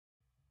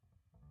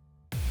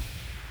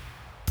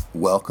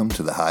Welcome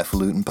to the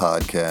Highfalutin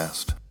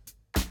Podcast.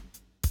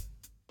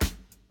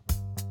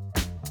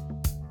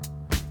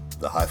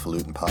 The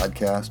Highfalutin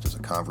Podcast is a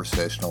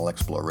conversational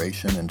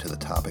exploration into the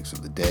topics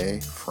of the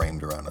day,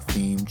 framed around a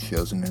theme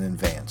chosen in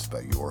advance by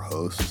your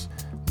hosts,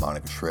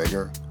 Monica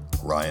Schrager,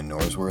 Ryan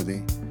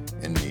Norsworthy,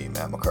 and me,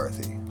 Matt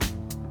McCarthy.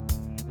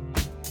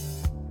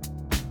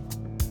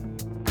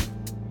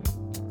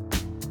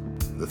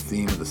 The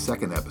theme of the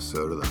second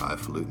episode of the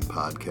Highfalutin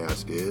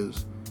Podcast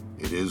is,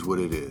 It Is What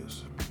It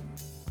Is.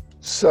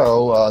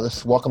 So,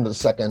 welcome to the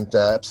second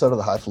episode of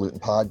the Highfalutin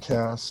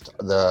Podcast.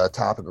 The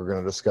topic we're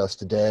going to discuss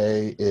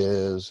today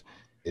is,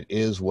 It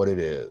Is What It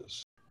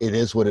Is. It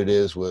Is What It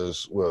Is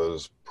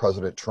was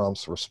President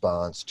Trump's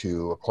response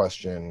to a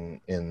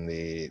question in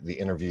the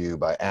interview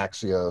by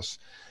Axios,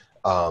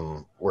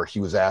 where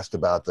he was asked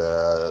about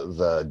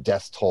the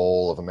death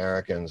toll of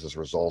Americans as a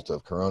result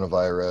of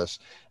coronavirus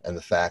and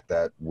the fact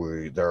that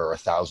there are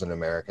 1,000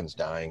 Americans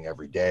dying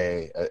every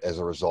day as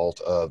a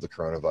result of the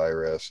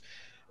coronavirus.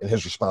 And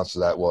his response to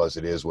that was,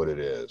 "It is what it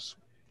is."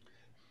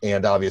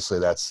 And obviously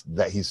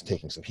that he's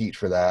taking some heat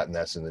for that, and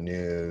that's in the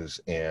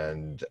news.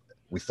 And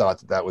we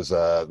thought that was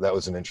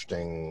an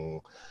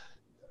interesting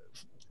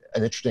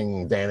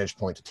vantage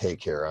point to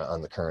take here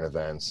on the current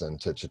events,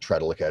 and to try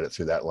to look at it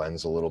through that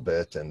lens a little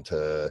bit, and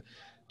to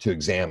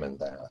examine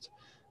that.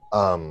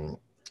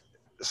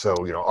 So,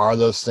 are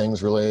those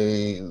things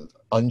really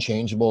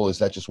unchangeable? Is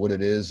that just what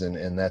it is, and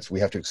we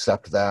have to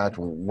accept that?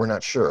 We're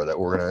not sure. That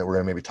we're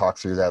gonna maybe talk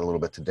through that a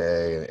little bit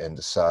today and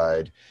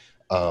decide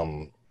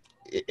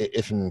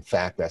if in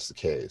fact that's the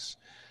case.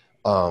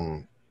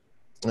 And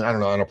I don't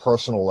know, on a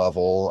personal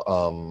level,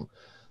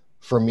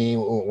 for me,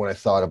 when I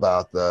thought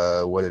about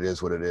what it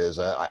is,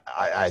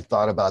 I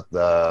thought about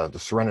the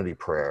Serenity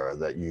Prayer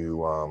that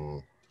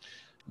you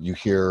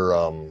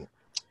hear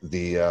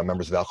the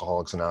members of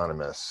Alcoholics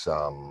Anonymous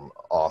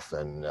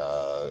often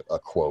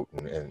quote,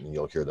 and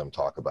you'll hear them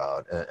talk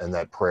about. And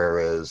that prayer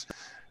is,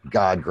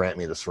 "God grant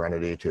me the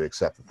serenity to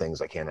accept the things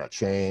I cannot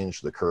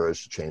change, the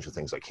courage to change the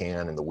things I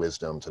can, and the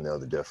wisdom to know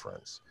the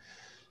difference."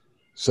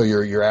 So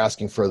you're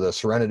asking for the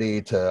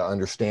serenity to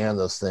understand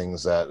those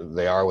things, that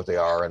they are what they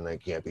are and they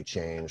can't be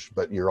changed,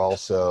 but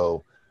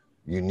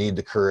you need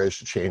the courage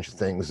to change the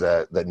things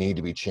that need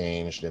to be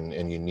changed,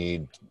 and you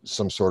need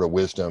some sort of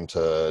wisdom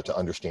to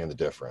understand the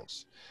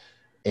difference.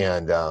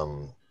 And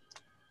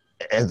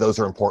those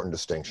are important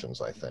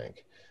distinctions, I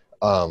think.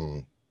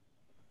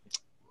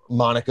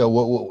 Monica,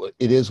 what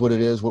it is what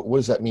it is, what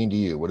does that mean to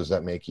you? What does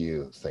that make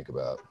you think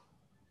about?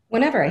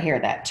 Whenever I hear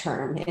that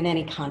term in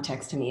any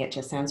context, to me, it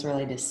just sounds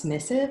really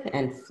dismissive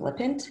and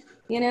flippant,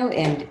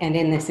 and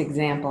in this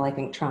example, I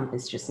think Trump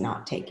is just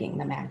not taking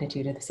the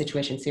magnitude of the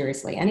situation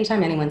seriously.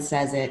 Anytime anyone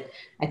says it,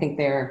 I think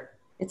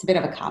it's a bit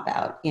of a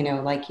cop-out,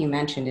 like you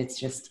mentioned, it's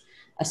just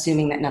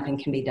assuming that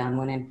nothing can be done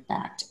when in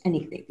fact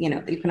anything,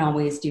 you can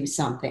always do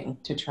something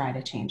to try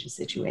to change the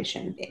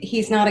situation.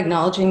 He's not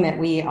acknowledging that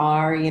we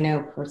are,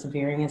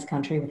 persevering as a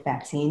country with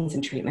vaccines,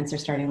 and treatments are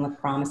starting to look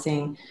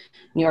promising.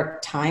 New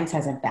York Times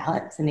has a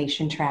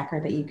vaccination tracker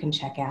that you can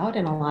check out.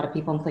 And a lot of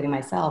people, including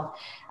myself,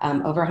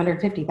 over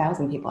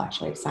 150,000 people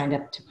actually have signed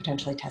up to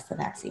potentially test the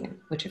vaccine,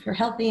 which if you're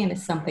healthy and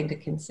is something to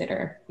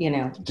consider,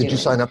 Did you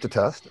sign up to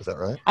test? Is that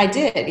right? I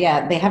did.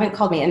 Yeah. They haven't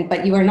called me in,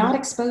 but you are not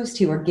exposed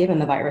to or given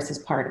the virus as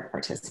part of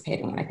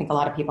participating. And I think a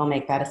lot of people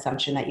make that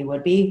assumption that you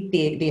would be.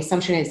 The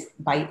assumption is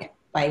by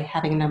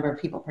having a number of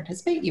people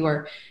participate,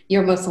 you're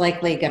most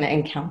likely going to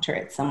encounter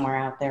it somewhere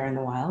out there in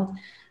the wild.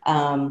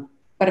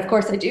 But of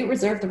course, I do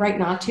reserve the right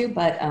not to,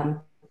 but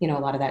a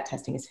lot of that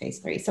testing is phase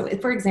 3. So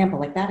for example,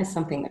 like that is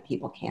something that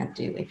people can't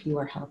do if you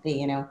are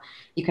healthy.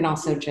 You can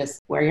also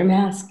just wear your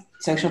mask,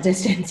 social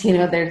distance,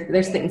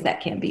 there's things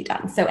that can be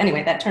done. So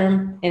anyway, that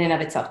term in and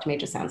of itself to me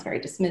just sounds very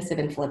dismissive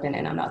and flippant,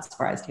 and I'm not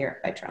surprised to hear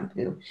it by Trump,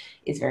 who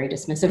is very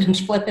dismissive and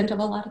flippant of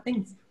a lot of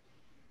things.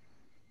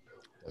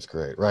 That's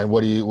great. Ryan,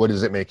 what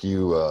does it make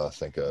you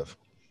think of?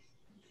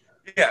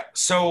 Yeah,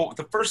 so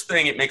the first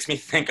thing it makes me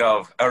think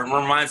of, it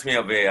reminds me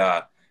of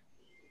a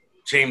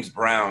James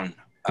Brown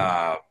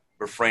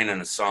refrain in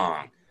a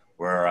song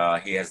where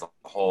he has the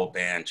whole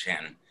band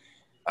chanting,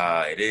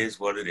 "It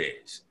is what it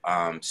is."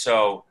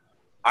 So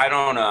I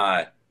don't,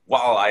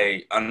 while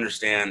I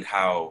understand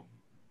how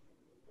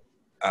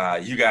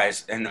you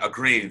guys, and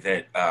agree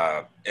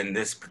that in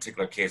this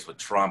particular case with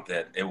Trump,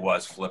 that it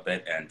was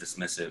flippant and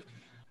dismissive,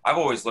 I've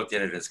always looked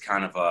at it as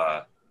kind of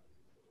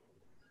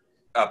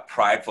a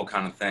prideful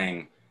kind of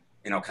thing,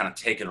 kind of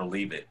take it or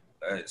leave it.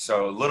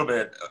 So a little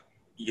bit,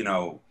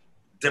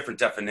 different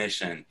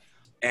definition.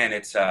 And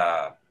it's,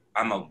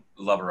 I'm a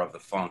lover of the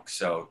funk,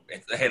 so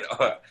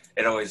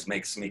it always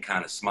makes me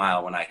kind of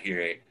smile when I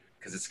hear it,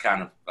 because it's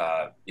kind of,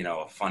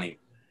 a funny,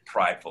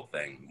 prideful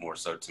thing, more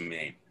so to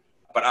me.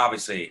 But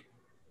obviously,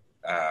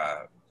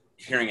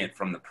 hearing it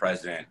from the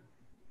president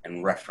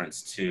in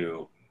reference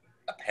to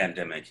a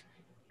pandemic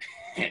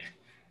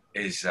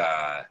is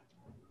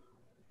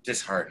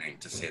disheartening,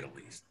 to say the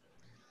least.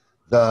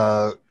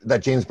 That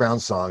James Brown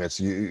song, it's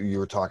you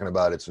were talking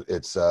about,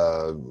 it's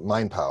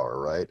Mind Power,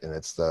 right? And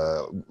it's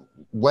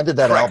when did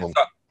that Correct. album?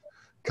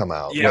 come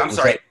out? Yeah, What I'm was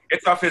sorry. that?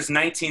 It's off his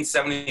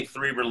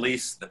 1973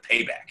 release, The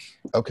Payback.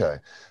 Okay.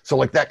 So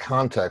like that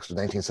context of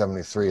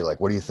 1973, like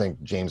what do you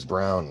think James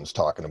Brown's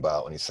talking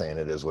about when he's saying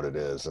it is what it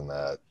is in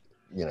that,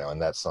 in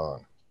that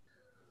song?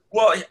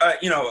 Well,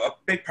 a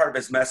big part of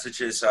his message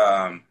is,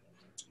 black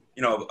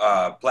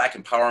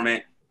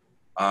empowerment.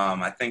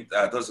 I think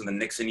those are the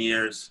Nixon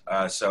years.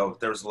 So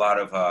there was a lot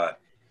of,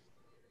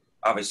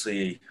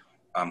 obviously,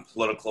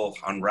 political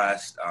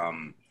unrest.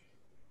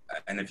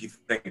 And if you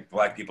think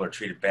black people are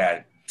treated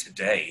bad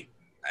today,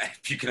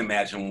 if you can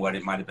imagine what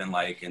it might have been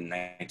like in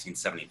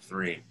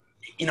 1973.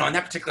 In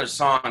that particular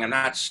song, I'm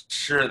not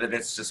sure that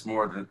it's just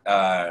more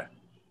kind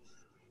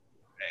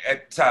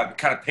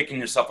of picking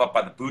yourself up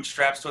by the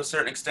bootstraps to a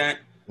certain extent,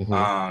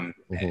 Hmm.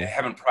 Hmm.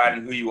 having pride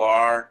in who you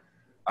are,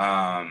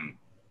 um,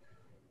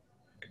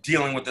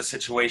 dealing with the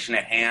situation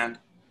at hand,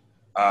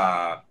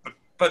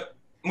 but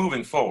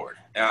moving forward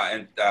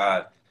and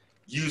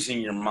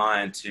using your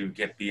mind to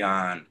get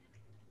beyond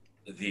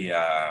the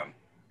uh,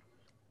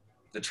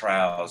 the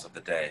trials of the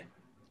day.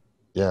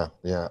 Yeah,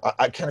 yeah.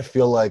 I kind of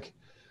feel like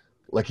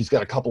he's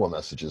got a couple of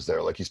messages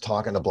there. Like he's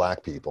talking to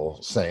black people,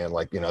 saying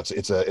like,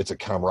 it's a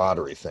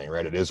camaraderie thing,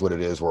 right? It is what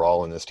it is. We're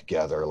all in this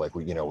together. Like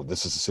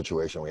this is a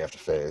situation we have to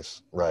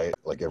face, right?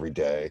 Like every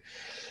day.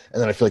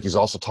 And then I feel like he's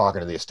also talking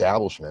to the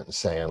establishment and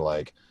saying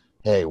like,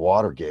 hey,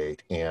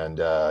 Watergate, and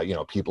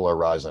people are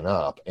rising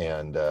up,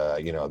 and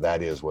that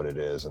is what it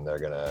is, and they're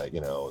gonna,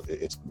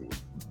 it's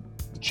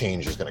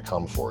change is gonna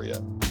come for you.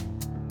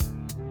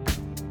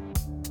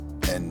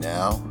 And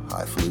now,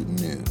 highfalutin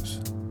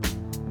news.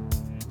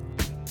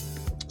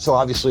 So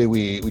obviously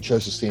we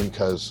chose this theme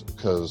because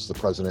the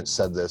president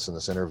said this in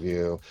this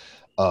interview,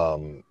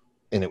 and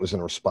it was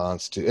in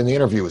response to, and the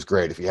interview was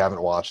great. If you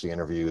haven't watched the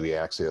interview, the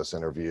Axios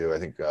interview, I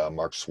think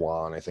Mark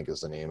Swan, I think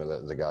is the name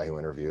of the guy who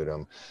interviewed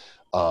him.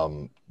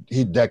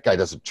 That guy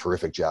does a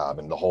terrific job,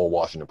 and the whole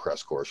Washington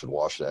press corps should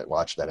watch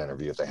that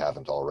interview if they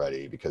haven't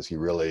already, because he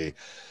really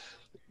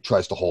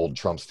tries to hold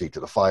Trump's feet to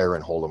the fire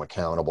and hold him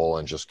accountable,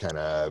 and just kind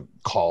of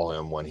call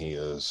him when he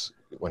is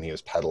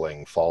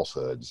peddling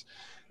falsehoods.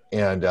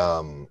 And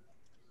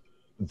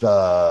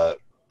the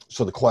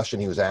question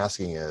he was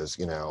asking is,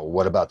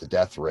 what about the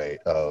death rate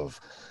of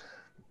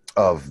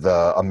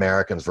the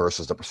Americans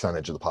versus the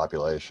percentage of the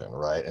population,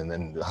 right? And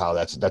then how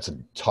that's a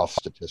tough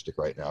statistic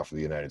right now for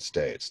the United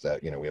States,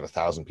 that we have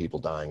 1,000 people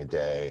dying a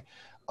day.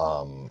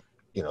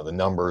 The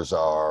numbers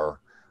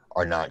are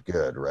not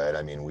good, right?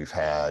 I mean, we've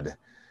had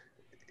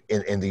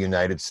in the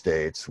United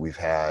States, we've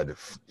had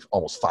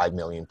almost 5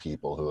 million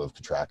people who have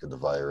contracted the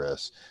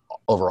virus.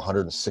 Over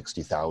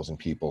 160,000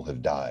 people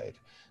have died.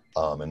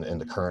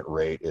 And the current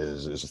rate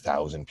is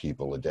 1,000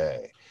 people a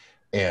day.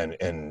 And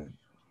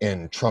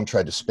Trump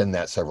tried to spin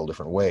that several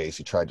different ways.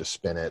 He tried to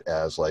spin it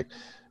as like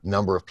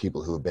number of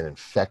people who have been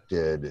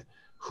infected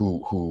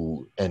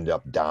who end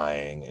up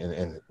dying.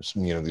 And the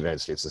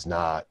United States is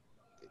not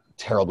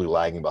terribly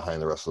lagging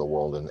behind the rest of the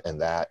world in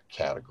that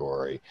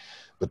category.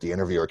 But the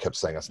interviewer kept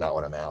saying, that's not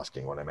what I'm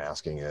asking. What I'm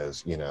asking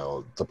is,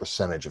 the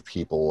percentage of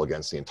people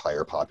against the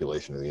entire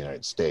population of the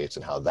United States,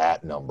 and how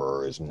that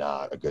number is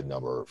not a good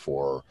number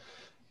for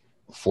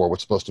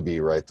what's supposed to be,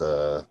 right,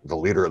 the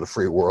leader of the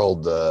free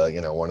world,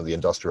 one of the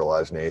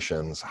industrialized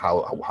nations.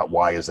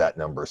 Why is that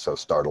number so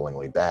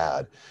startlingly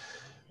bad?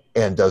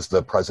 And does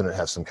the president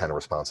have some kind of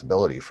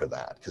responsibility for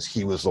that? Because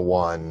he was the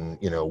one,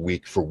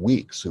 week for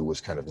weeks, who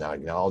was kind of not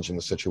acknowledging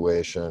the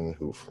situation,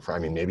 who, I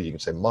mean, maybe you can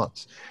say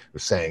months,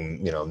 was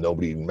saying,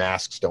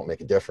 masks don't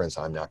make a difference,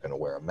 I'm not going to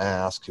wear a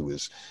mask, who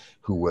was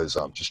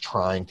just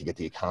trying to get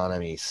the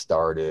economy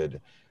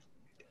started.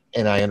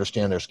 And I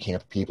understand there's a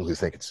camp of people who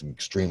think it's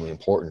extremely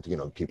important.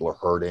 People are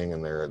hurting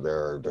and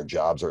their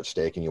jobs are at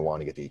stake, and you want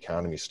to get the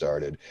economy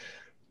started.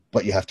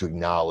 But you have to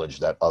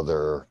acknowledge that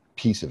other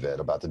piece of it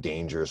about the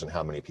dangers and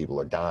how many people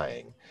are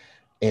dying.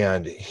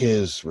 And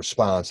his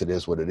response, it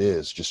is what it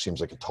is, just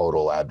seems like a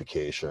total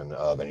abdication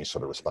of any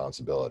sort of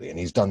responsibility. And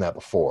he's done that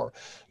before.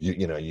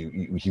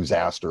 He was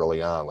asked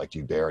early on, like, do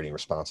you bear any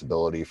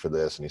responsibility for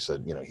this? And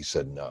he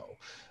said no.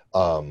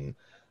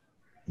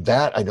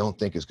 That I don't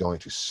think is going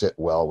to sit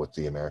well with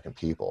the American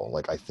people.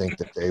 Like, I think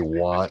that they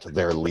want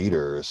their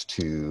leaders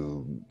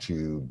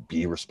to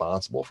be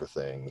responsible for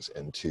things,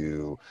 and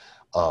to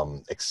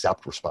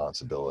accept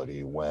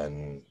responsibility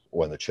when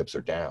the chips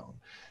are down.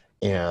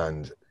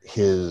 And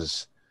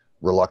his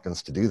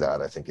reluctance to do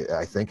that,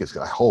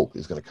 I hope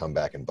is going to come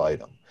back and bite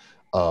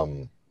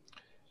him.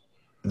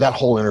 That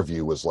whole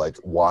interview was like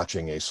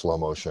watching a slow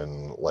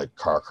motion, like,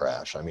 car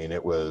crash. I mean,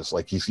 it was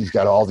like he's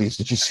got all these.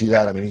 Did you see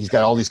that? I mean, he's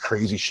got all these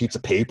crazy sheets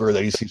of paper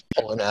that he's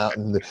pulling out,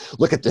 and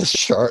look at this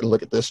chart, and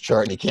look at this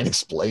chart, and he can't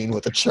explain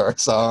what the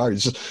charts are.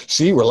 He's just,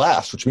 see, we're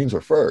last, which means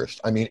we're first.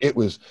 I mean, it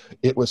was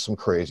some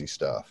crazy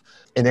stuff.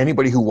 And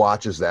anybody who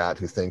watches that,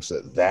 who thinks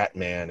that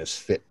man is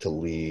fit to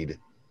lead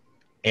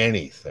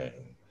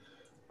anything,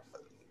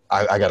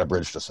 I got a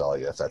bridge to sell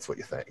you if that's what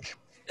you think.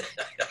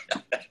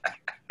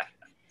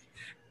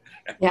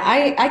 Yeah,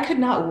 I could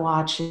not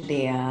watch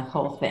the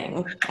whole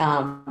thing.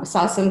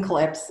 Saw some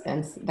clips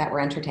that were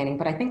entertaining,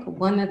 but I think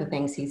one of the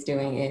things he's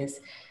doing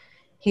is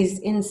He's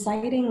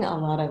inciting a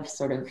lot of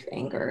sort of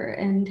anger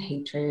and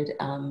hatred,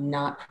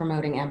 not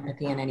promoting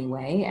empathy in any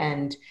way.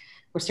 And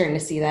we're starting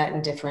to see that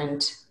in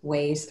different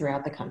ways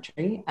throughout the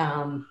country.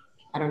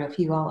 I don't know if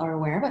you all are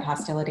aware, but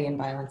hostility and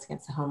violence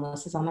against the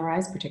homeless is on the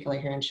rise,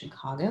 particularly here in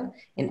Chicago.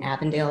 In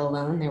Avondale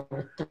alone, there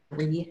were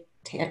 3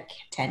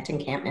 tent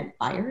encampment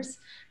fires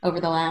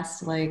over the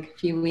last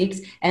few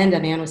weeks, and a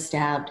man was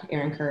stabbed,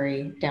 Aaron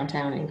Curry,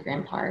 downtown in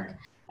Grand Park.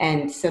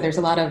 And so there's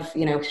a lot of,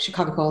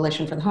 Chicago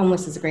Coalition for the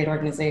Homeless is a great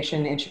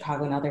organization in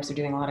Chicago, and others are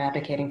doing a lot of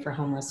advocating for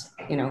homeless,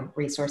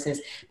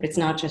 resources. But it's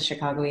not just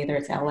Chicago either.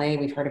 It's LA.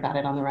 We've heard about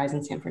it on the rise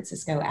in San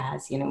Francisco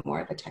as, more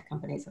of the tech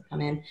companies have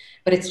come in.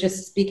 But it's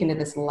just speaking to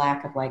this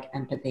lack of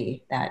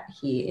empathy that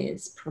he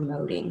is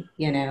promoting,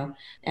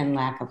 and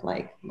lack of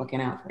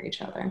looking out for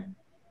each other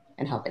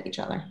and helping each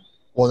other.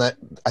 Well,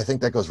 I think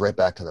that goes right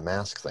back to the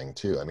mask thing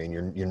too. I mean,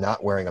 you're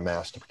not wearing a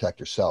mask to protect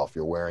yourself.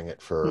 You're wearing it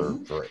for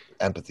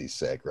empathy's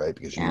sake, right?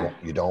 Because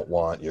you don't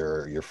want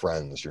your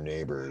friends, your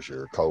neighbors,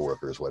 your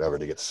coworkers, whatever,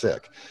 to get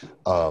sick.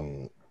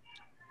 And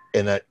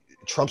that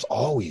Trump's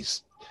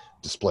always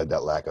displayed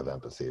that lack of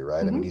empathy,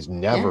 right? I mean, he's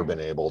never been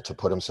able to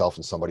put himself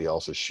in somebody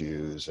else's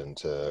shoes and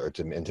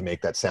to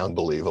make that sound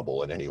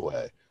believable in any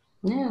way.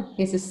 Yeah,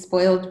 he's a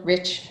spoiled,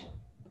 rich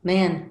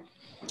man.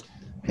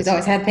 He's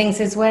always had things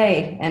his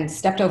way and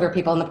stepped over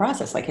people in the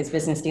process, like his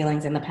business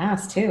dealings in the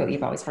past, too.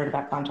 You've always heard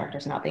about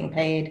contractors not being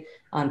paid,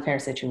 unfair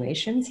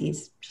situations.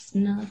 He's just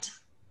not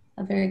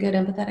a very good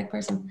empathetic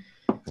person.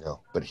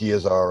 No, but he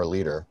is our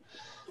leader.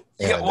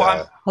 And,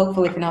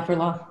 hopefully not for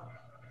long.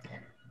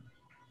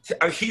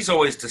 He's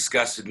always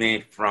disgusted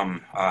me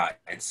from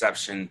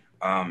inception.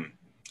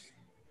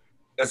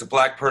 As a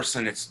black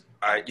person, it's,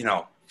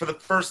 for the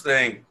first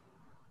thing,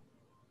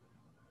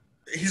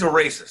 he's a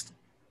racist.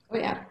 Oh,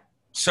 yeah.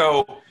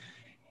 So,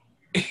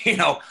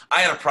 I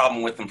had a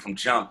problem with him from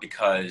jump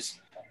because,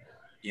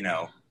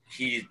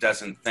 he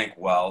doesn't think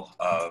well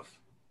of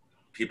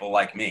people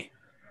like me.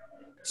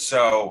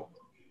 So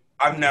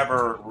I've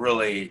never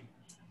really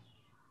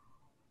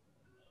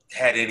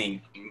had a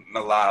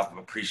lot of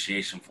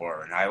appreciation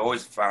for it. And I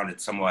always found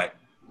it somewhat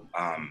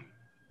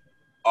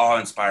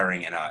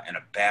awe-inspiring in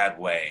a bad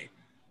way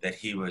that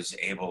he was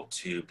able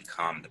to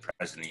become the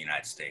president of the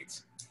United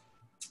States.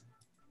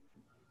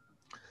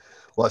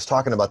 Well, I was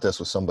talking about this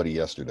with somebody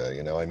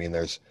yesterday. I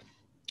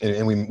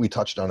mean, we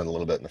touched on it a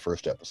little bit in the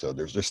first episode.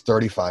 There's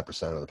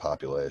 35% of the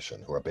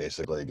population who are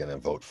basically going to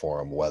vote for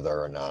him, whether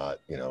or not,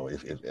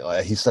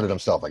 if he said it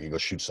himself, I could go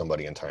shoot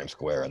somebody in Times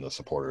Square and the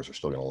supporters are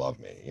still going to love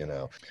me.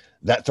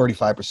 That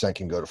 35%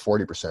 can go to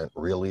 40%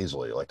 real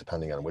easily,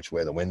 depending on which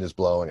way the wind is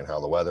blowing and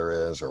how the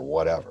weather is or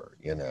whatever.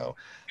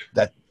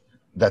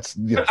 That's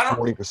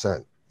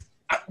 40%.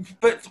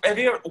 But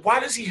why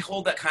does he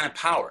hold that kind of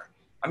power?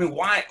 I mean,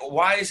 why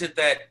is it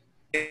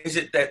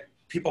that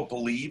people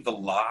believe the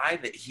lie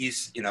that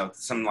he's,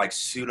 some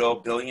pseudo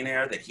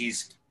billionaire, that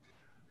he's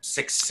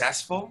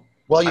successful?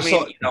 Well,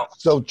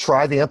 so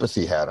try the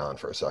empathy hat on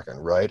for a second,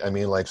 right? I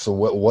mean, so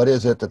what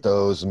is it that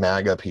those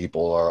MAGA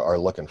people are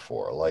looking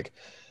for?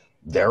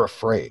 They're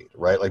afraid,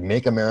 right?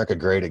 Make America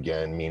great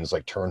again means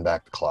turn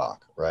back the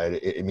clock, right?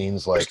 It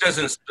means which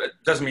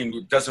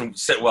doesn't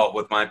sit well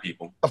with my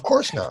people. Of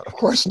course not.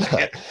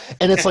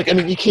 And it's I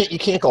mean, you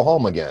can't go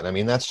home again. I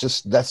mean, that's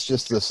just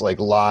this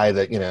lie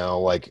that,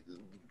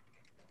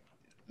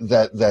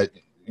 that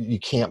you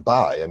can't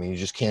buy. I mean, you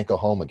just can't go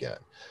home again.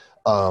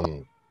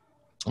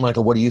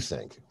 Michael, what do you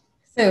think?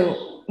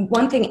 So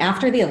one thing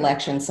after the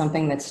election,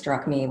 something that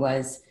struck me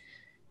was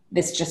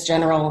this just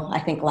general, I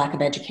think, lack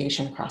of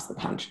education across the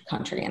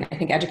country. And I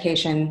think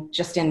education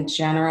just in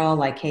general,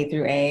 K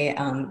through A,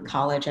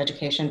 college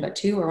education, but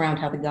too around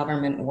how the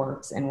government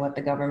works and what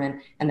the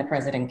government and the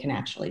president can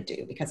actually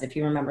do. Because if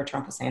you remember,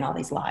 Trump was saying all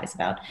these lies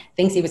about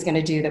things he was going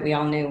to do that we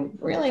all knew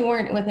really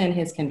weren't within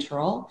his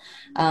control.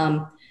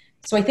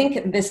 So I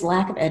think this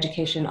lack of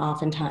education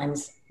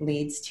oftentimes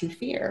leads to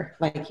fear,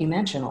 like you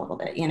mentioned a little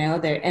bit,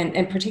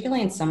 and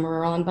particularly in some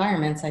rural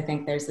environments, I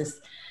think there's this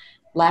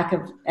lack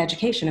of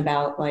education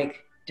about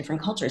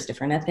different cultures,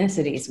 different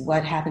ethnicities,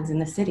 what happens in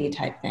the city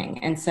type thing.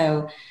 And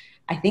so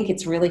I think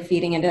it's really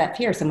feeding into that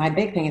fear. So my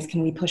big thing is,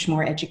 can we push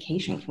more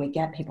education? Can we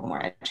get people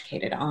more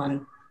educated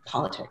on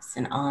politics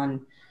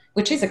and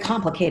which is a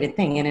complicated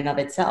thing in and of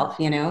itself,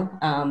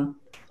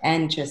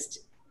 and just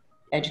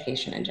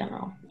education in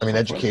general. I mean,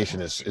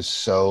 education is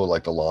so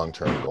the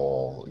long-term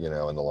goal,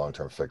 and the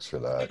long-term fix for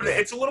that. But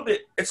it's a little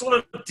bit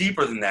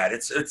deeper than that.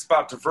 It's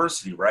about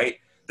diversity, right?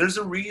 There's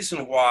a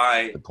reason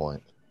why Good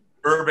point.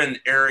 Urban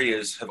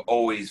areas have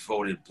always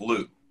voted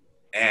blue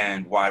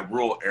and why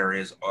rural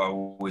areas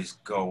always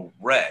go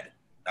red.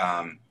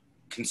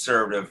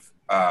 Conservative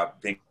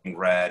being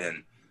red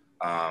and,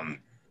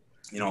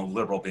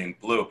 liberal being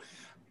blue.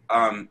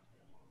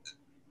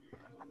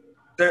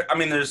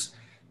 There's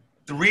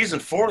the reason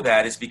for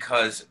that is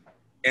because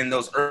in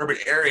those urban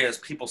areas,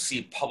 people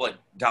see public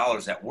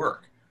dollars at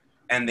work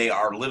and they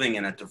are living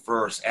in a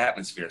diverse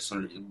atmosphere.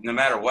 So no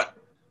matter what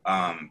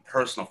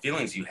personal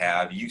feelings you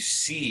have, you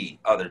see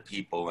other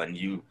people and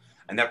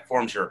that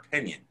forms your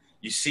opinion.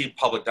 You see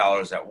public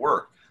dollars at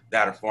work.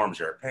 that informs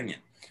your opinion.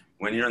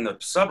 When you're in the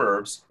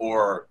suburbs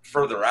or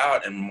further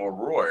out in more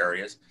rural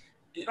areas,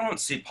 you don't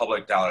see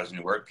public dollars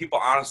anywhere. People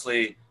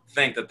honestly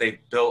think that they've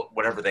built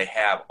whatever they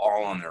have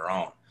all on their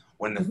own.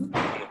 When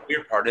the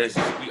weird part is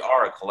we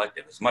are a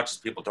collective. As much as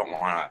people don't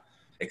want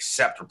to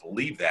accept or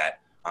believe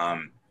that,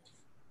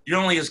 you're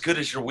only as good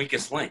as your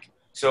weakest link.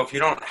 So if you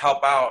don't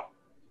help out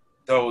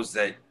those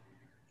that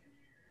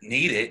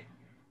need it,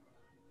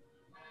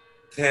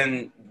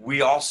 then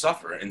we all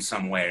suffer in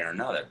some way or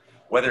another,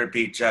 whether it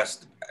be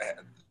just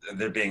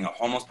there being a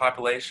homeless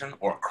population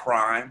or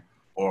crime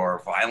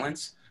or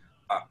violence.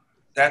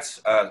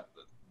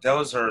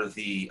 Those are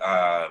the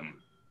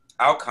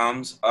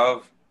outcomes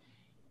of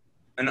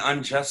an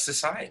unjust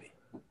society.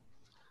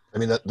 I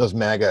mean,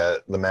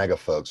 the MAGA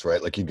folks,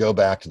 right? Like, you go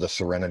back to the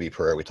serenity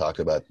prayer we talked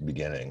about at the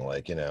beginning,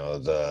 like, you know,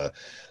 the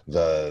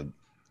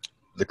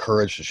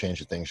courage to change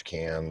the things you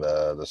can,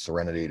 the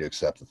serenity to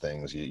accept the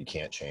things you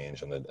can't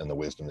change, and the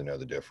wisdom to know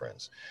the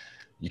difference.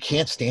 You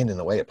can't stand in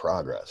the way of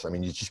progress. I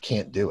mean, you just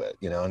can't do it,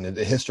 you know, and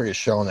the history has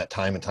shown that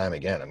time and time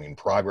again. I mean,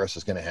 progress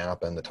is going to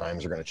happen. The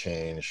times are going to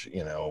change,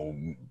 you know,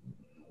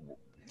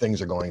 things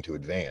are going to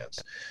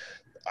advance.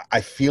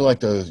 I feel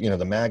like those, you know,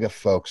 the MAGA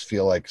folks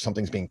feel like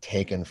something's being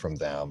taken from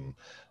them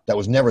that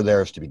was never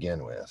theirs to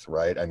begin with,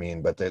 right? I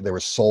mean, but they were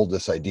sold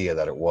this idea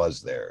that it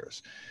was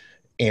theirs.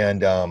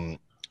 And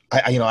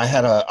I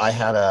had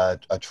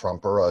a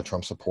Trumper, a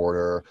Trump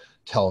supporter,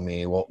 tell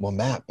me, well,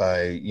 Matt,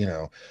 by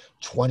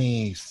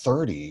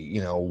 2030,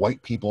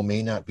 white people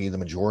may not be the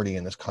majority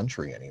in this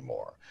country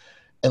anymore.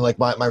 And like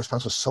my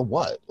response was, so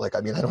what? Like,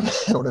 I mean, I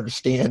don't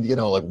understand,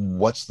 like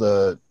what's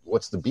the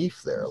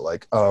beef there?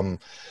 Like,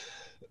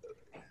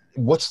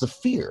 what's the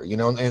fear?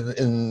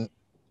 And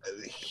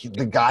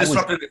the guy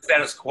disrupting the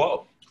status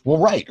quo. Well,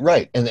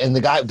 right. And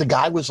the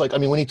guy was like, I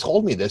mean, when he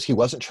told me this, he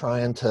wasn't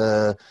trying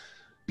to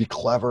be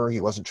clever.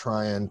 He wasn't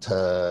trying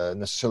to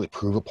necessarily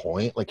prove a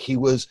point. Like, he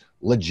was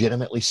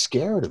legitimately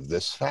scared of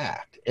this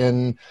fact.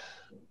 And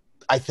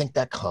I think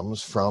that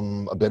comes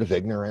from a bit of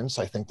ignorance.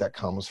 I think that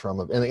comes from,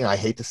 and I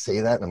hate to say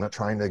that, and I'm not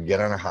trying to get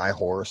on a high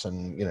horse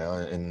and,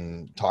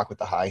 and talk with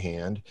the high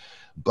hand,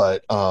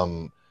 but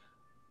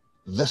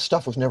this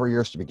stuff was never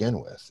yours to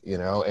begin with,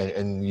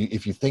 and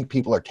if you think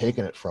people are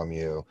taking it from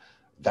you,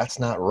 that's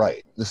not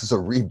right. This is a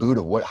reboot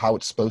of how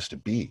it's supposed to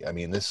be. I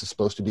mean, this is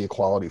supposed to be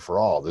equality for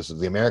all. This is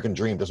the American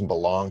dream. Doesn't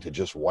belong to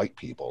just white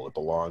people. It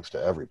belongs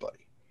to everybody.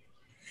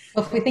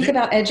 Well, if we think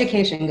about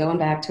education, going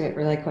back to it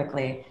really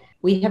quickly,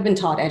 we have been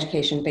taught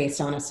education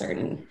based on a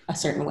certain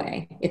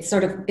way. It's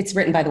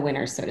written by the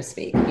winners, so to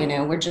speak.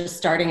 Everyone's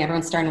starting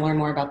to learn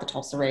more about the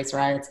Tulsa race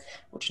riots,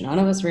 which none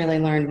of us really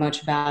learned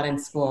much about in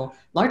school,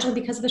 largely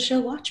because of the show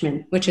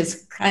Watchmen, which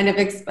has kind of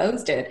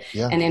exposed it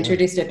and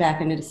introduced it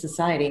back into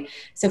society.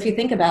 So if you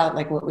think about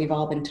like what we've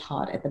all been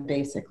taught at the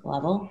basic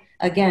level,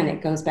 again,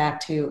 it goes back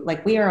to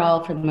like, we are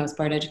all, for the most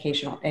part,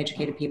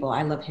 educated people.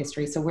 I love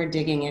history. So we're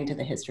digging into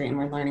the history and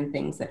we're learning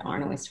things that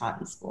aren't always taught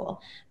in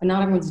school, but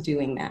not everyone's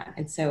doing that.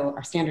 And so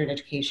our standard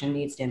education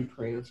needs to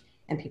improve,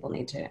 and people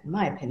need to, in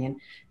my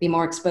opinion, be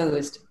more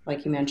exposed,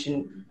 like you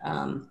mentioned,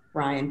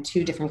 Ryan,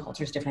 to different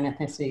cultures, different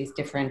ethnicities,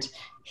 different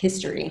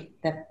history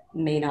that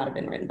may not have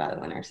been written by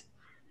the winners.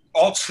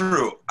 All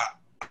true.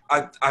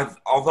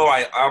 Although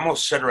I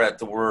almost shudder at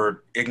the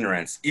word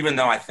ignorance, even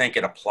though I think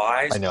it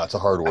applies. I know it's a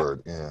hard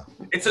word. Yeah.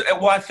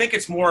 I think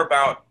it's more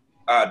about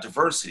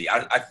diversity.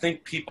 I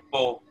think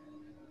people,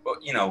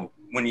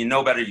 when you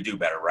know better, you do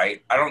better,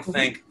 right? I don't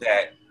think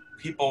that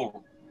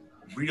people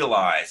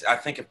realize. I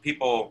think if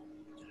people,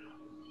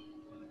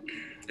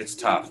 it's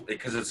tough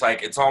because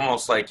it's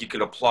almost like you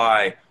could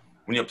apply,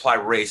 when you apply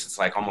race, it's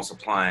like almost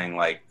applying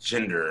like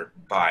gender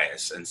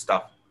bias and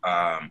stuff.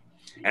 And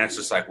it's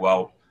just like,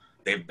 well,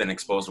 they've been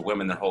exposed to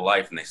women their whole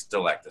life and they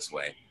still act this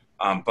way.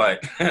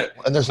 But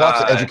and there's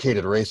lots of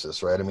educated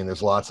racists, right? I mean,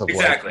 there's lots of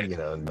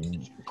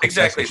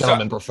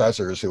gentlemen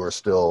professors who are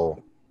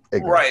still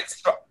ignorant. Right.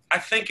 So I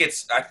think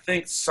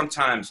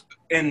sometimes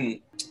in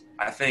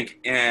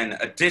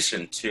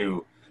addition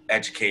to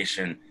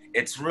education,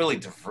 it's really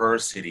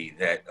diversity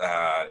that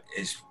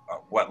is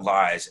what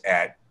lies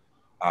at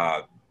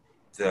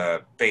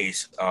the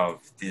base of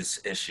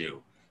this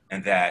issue,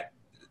 and that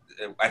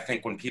I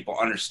think when people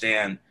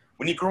understand.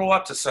 When you grow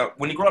up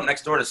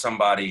next door to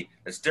somebody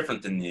that's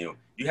different than you,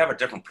 you have a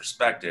different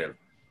perspective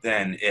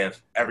than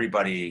if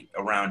everybody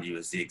around you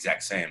is the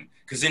exact same.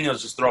 Because then you'll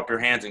just throw up your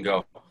hands and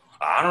go,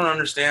 I don't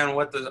understand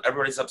what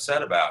everybody's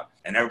upset about.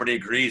 And everybody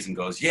agrees and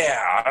goes,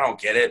 yeah, I don't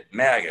get it,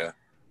 MAGA.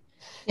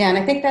 Yeah, and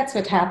I think that's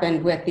what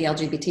happened with the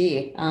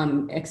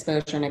LGBT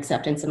exposure and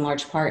acceptance in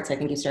large parts. I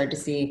think you started to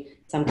see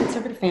some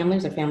conservative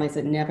families or families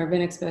that never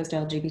been exposed to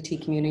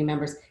LGBT community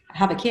members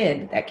have a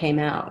kid that came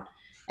out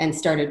and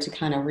started to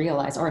kind of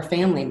realize, or a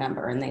family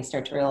member, and they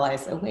start to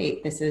realize, oh,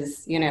 wait, this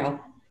is,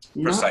 not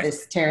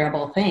this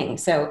terrible thing.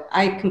 So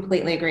I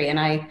completely agree.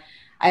 And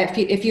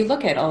if you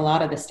look at a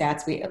lot of the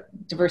stats,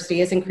 diversity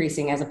is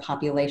increasing as a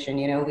population.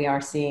 We are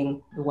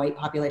seeing the white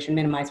population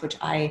minimized, which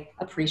I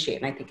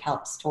appreciate and I think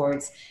helps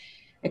towards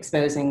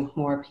exposing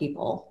more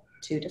people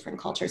two different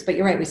cultures. But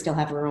you're right, we still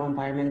have rural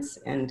environments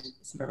and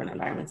suburban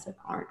environments that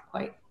aren't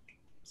quite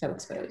so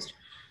exposed.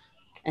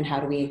 And how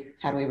do we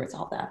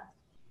resolve that?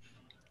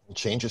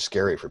 Change is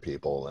scary for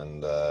people,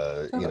 and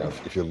Totally. you know,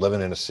 if you're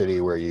living in a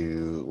city where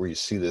you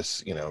see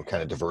this, you know,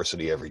 kind of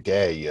diversity every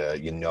day,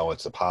 you know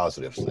it's a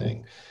positive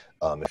thing.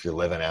 If you're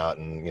living out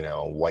in, you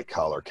know, white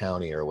collar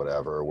county or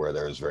whatever, where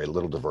there's very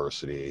little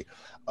diversity,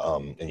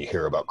 and you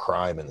hear about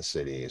crime in the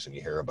cities and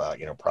you hear about,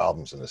 you know,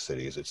 problems in the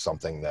cities, it's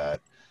something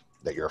that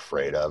you're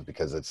afraid of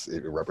because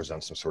it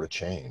represents some sort of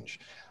change.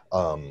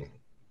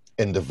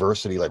 And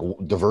diversity, like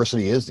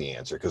diversity is the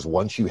answer, because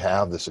once you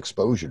have this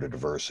exposure to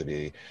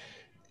diversity,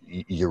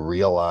 you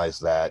realize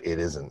that it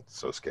isn't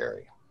so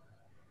scary.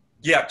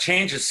 Yeah,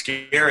 change is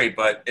scary,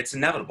 but it's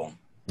inevitable.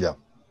 Yeah.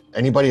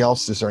 Anybody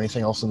else? Is there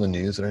anything else in the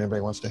news that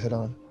anybody wants to hit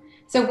on?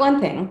 So one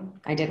thing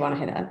I did want to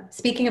hit on,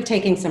 speaking of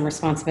taking some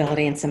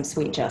responsibility and some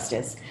sweet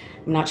justice,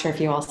 I'm not sure if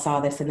you all saw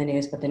this in the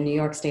news, but the New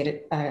York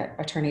State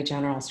Attorney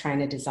General is trying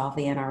to dissolve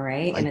the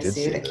NRA in a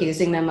suit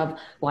accusing them of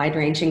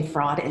wide-ranging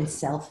fraud and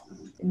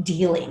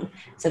self-dealing.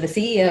 So the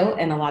CEO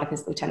and a lot of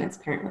his lieutenants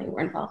apparently were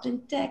involved in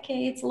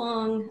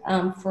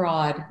decades-long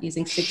fraud,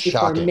 using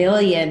 $64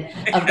 million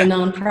of the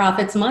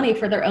nonprofit's money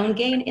for their own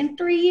gain in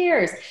 3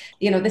 years.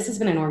 You know, this has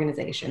been an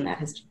organization that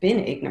has been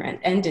ignorant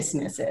and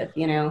dismissive,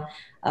 you know,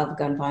 of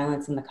gun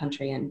violence in the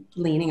country and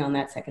leaning on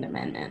that Second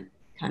Amendment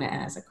kind of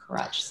as a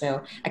crutch.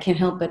 So I can't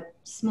help but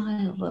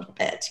smile a little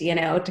bit, you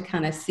know, to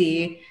kind of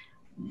see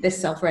this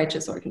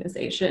self-righteous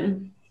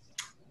organization,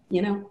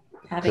 you know,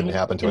 couldn't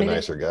happen to a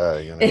nicer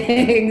guy, you know.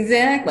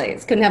 Exactly.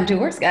 It couldn't happen to a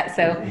worse guy.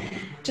 So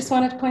just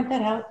wanted to point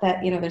that out,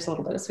 that, you know, there's a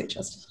little bit of sweet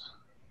justice.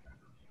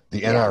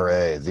 The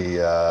NRA,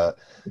 the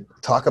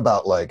talk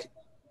about like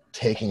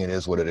taking it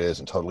is what it is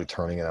and totally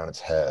turning it on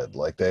its head.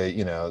 Like they,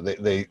 you know,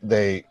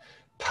 they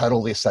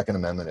peddle the Second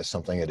Amendment as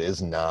something it is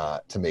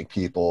not, to make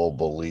people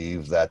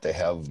believe that they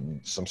have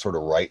some sort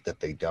of right that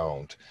they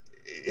don't.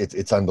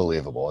 It's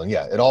unbelievable. And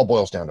yeah, it all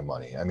boils down to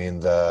money. I mean,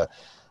 the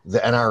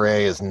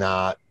NRA is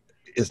not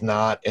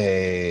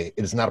a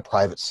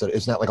private,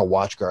 it's not like a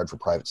watchguard for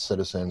private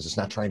citizens. It's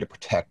not trying to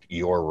protect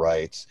your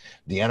rights.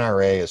 The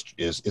NRA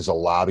is a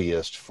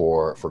lobbyist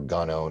for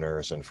gun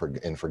owners and for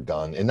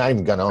gun, and not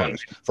even gun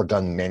owners, for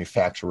gun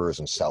manufacturers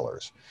and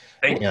sellers.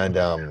 And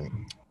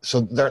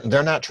so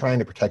they're not trying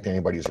to protect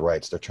anybody's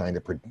rights. They're trying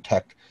to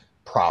protect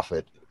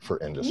profit for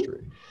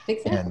industry.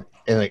 Exactly.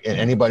 And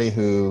anybody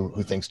who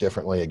thinks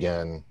differently,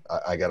 again,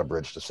 I got a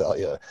bridge to sell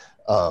you.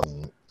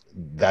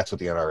 That's what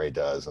the NRA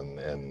does,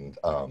 and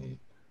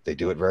they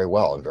do it very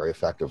well and very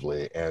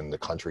effectively, and the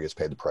country has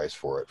paid the price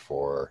for it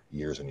for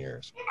years and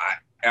years.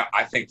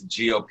 I think the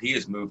GOP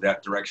has moved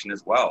that direction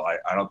as well.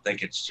 I don't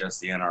think it's just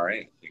the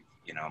NRA,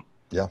 you know.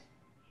 Yeah.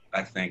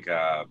 I think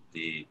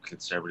the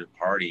Conservative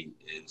Party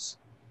is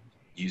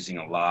using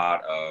a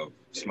lot of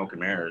smoke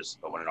and mirrors,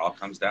 but when it all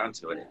comes down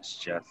to it, it's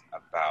just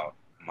about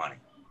money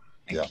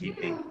and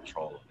keeping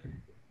control of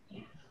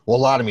it. Well,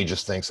 a lot of me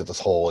just thinks that this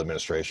whole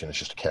administration is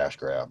just a cash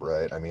grab,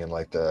 right? I mean,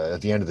 like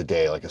at the end of the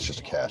day, like it's just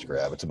a cash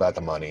grab. It's about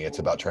the money. It's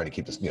about trying to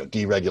keep this, you know,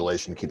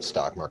 deregulation to keep the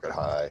stock market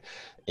high,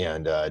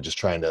 and just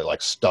trying to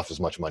like stuff as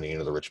much money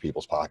into the rich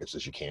people's pockets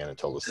as you can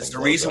until this thing. That's the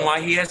reason why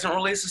he hasn't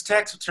released his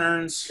tax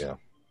returns.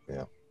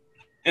 Yeah.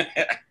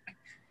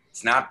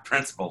 It's not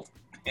principled.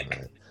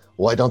 Right.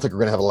 Well, I don't think we're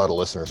going to have a lot of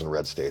listeners in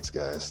red states,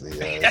 guys.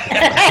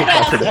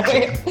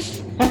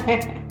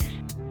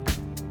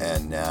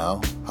 And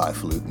now,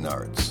 highfalutin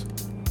arts.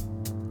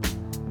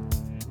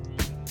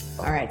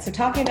 All right, so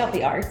talking about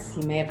the arts,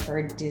 you may have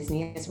heard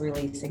Disney is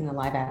releasing a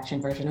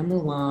live-action version of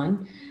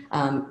Mulan,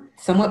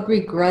 somewhat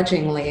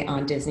begrudgingly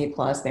on Disney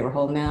Plus. They were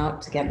holding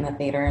out to get in the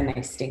theater, and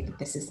they state that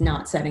this is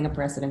not setting a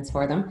precedence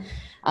for them.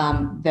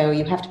 Though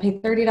you have to pay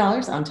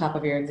 $30 on top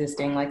of your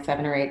existing like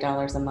 $7 or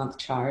 $8 a month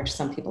charge.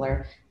 Some people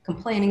are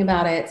complaining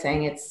about it,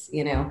 saying it's,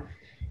 you know,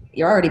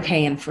 you're already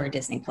paying for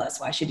Disney Plus.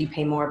 Why should you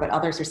pay more? But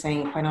others are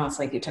saying, quite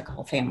honestly, if you took a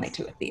whole family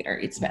to a theater,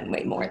 you'd spend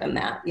way more than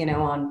that, you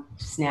know, on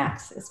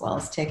snacks as well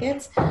as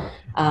tickets.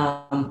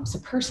 So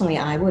personally,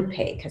 I would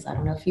pay, because I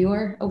don't know if you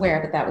were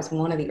aware, but that was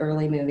one of the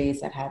early movies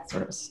that had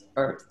sort of,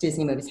 or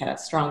Disney movies had a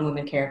strong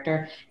woman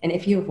character. And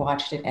if you've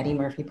watched it, Eddie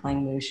Murphy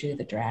playing Mushu,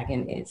 the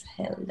dragon, is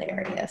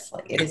hilarious.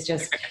 Like, it is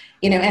just,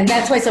 you know, and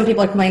that's why some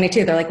people are complaining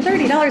too. They're like,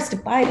 $30 to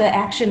buy the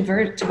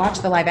to watch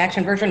the live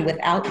action version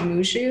without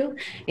Mushu,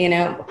 you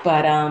know,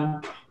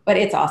 but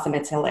it's awesome.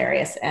 It's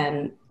hilarious.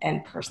 And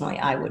personally,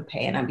 I would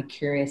pay, and I'd be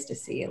curious to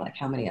see like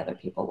how many other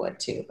people would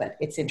too. But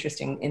it's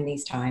interesting in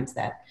these times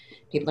that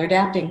people are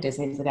adapting.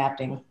 Disney's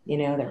adapting, you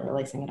know, they're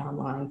releasing it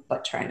online,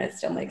 but trying to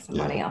still make some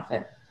money off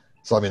it.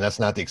 So, I mean, that's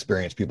not the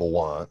experience people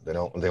want. They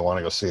want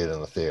to go see it in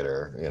the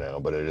theater, you know,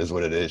 but it is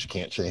what it is. You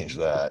can't change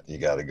that. You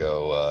got to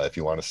go, if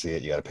you want to see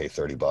it, you got to pay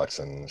 $30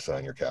 and sit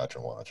on your couch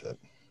and watch it.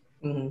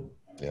 Mm-hmm.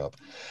 Yep.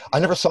 I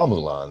never saw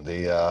Mulan.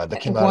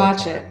 That came out.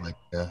 Watch it.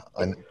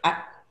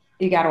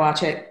 You got to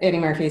watch it. Eddie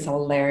Murphy's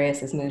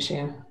hilarious as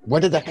Mushu.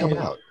 When did that come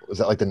out? Was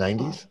that like the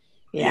 90s?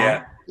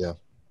 Yeah.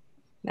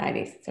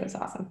 90s. So it's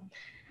awesome.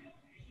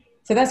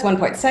 So that's one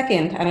point.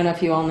 Second, I don't know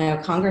if you all know,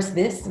 Congress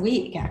this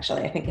week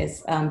actually, I think,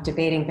 is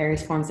debating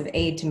various forms of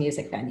aid to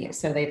music venues.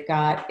 So they've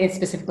got, it's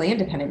specifically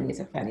independent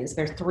music venues.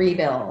 There are three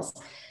bills.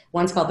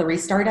 One's called the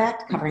Restart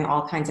Act, covering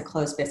all kinds of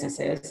closed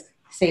businesses.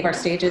 Save Our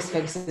Stages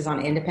focuses on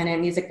independent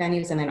music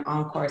venues, and then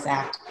Encore's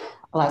Act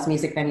allows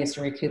music venues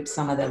to recoup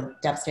some of the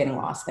devastating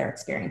loss they're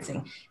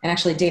experiencing. And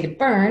actually, David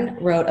Byrne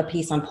wrote a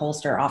piece on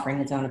Pollster offering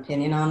his own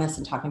opinion on this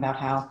and talking about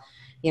how,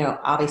 you know,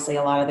 obviously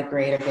a lot of the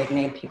great or big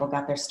name people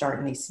got their start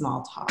in these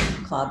small top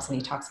clubs. And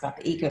he talks about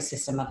the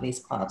ecosystem of these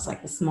clubs,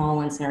 like the small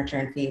ones nurture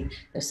and feed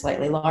the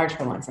slightly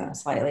larger ones, and the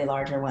slightly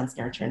larger ones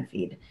nurture and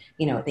feed,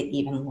 you know, the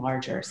even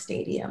larger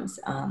stadiums.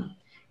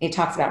 He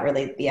talks about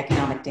really the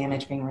economic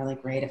damage being really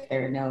great if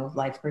there are no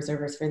life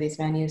preservers for these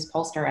venues.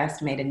 Pollster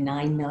estimated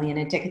 9 million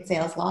in ticket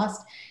sales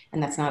lost,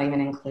 and that's not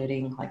even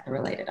including like the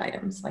related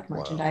items like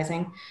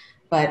merchandising. Wow.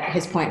 But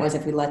his point was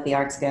if we let the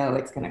arts go,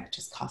 it's going to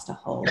just cost a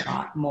whole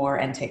lot more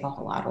and take a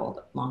whole lot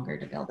longer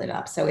to build it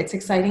up. So it's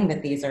exciting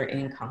that these are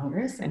in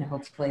Congress, and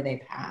hopefully they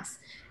pass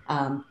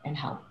and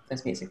help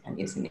those music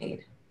venues in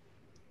need.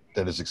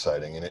 That is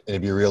exciting, and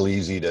it'd be real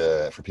easy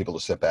for people to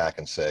sit back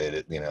and say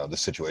that, you know, the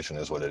situation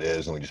is what it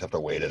is, and we just have to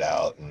wait it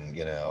out, and,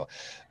 you know,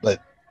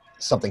 but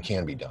something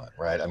can be done,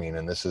 right? I mean,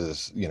 and this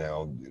is, you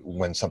know,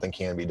 when something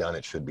can be done,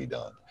 it should be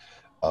done,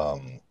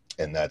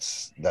 and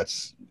that's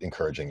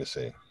encouraging to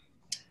see.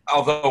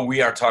 Although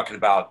we are talking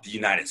about the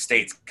United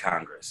States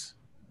Congress.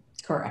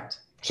 Correct.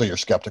 So you're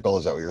skeptical,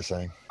 is that what you're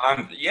saying?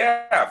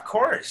 Yeah, of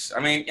course. I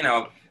mean, you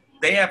know,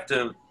 they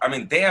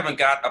haven't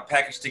got a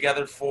package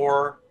together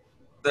for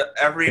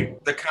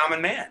the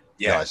common man.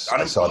 Yeah, I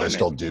saw they're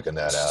still duking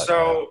that out.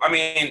 So, yeah. I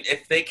mean,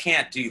 if they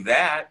can't do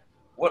that,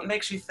 what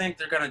makes you think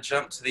they're going to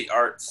jump to the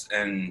arts?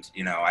 And,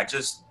 you know,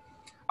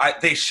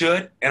 they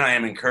should, and I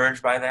am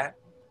encouraged by that.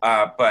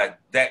 But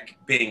that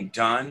being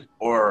done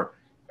or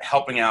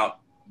helping out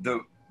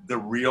the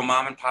real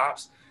mom and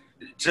pops,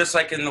 just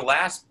like in the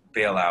last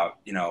bailout,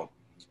 you know,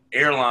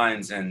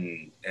 airlines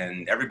and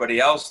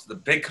everybody else, the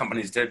big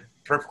companies did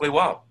perfectly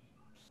well.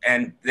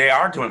 And they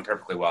are doing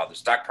perfectly well. The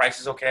stock price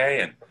is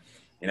okay. And,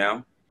 you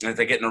know, if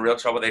they get in real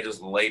trouble, they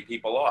just lay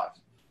people off.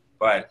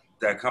 But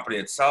the company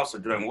itself are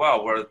doing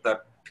well, where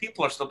the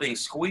people are still being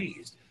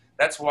squeezed.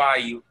 That's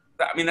why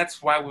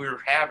we're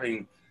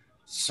having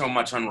so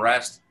much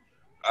unrest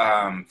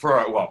for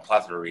a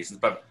plethora of reasons.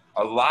 But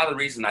a lot of the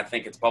reason I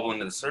think it's bubbling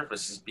to the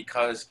surface is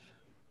because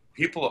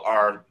people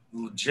are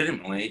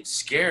legitimately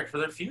scared for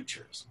their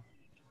futures.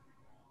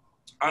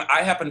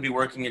 I happen to be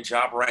working a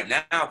job right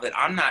now that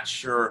I'm not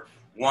sure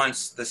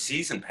once the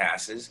season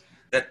passes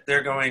that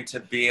they're going to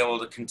be able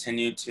to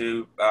continue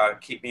to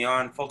keep me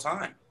on full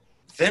time.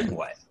 Then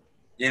what?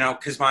 You know,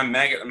 because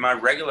my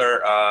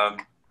regular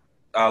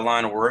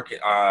line of work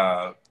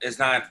is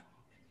not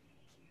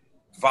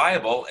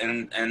viable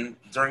and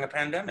during a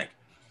pandemic.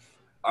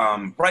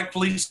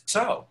 Rightfully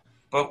so.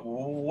 But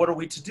what are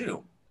we to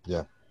do?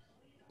 Yeah.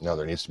 No,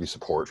 there needs to be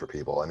support for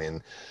people. I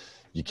mean,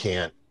 you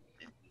can't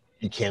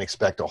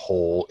expect a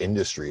whole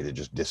industry to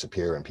just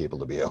disappear and people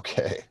to be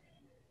okay.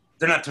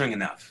 They're not doing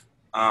enough.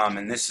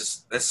 And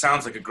this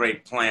sounds like a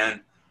great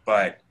plan,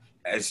 but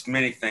as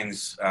many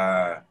things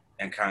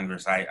in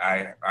Congress,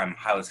 I'm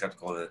highly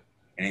skeptical that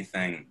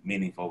anything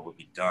meaningful will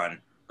be done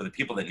for the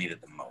people that need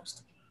it the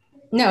most.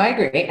 No, I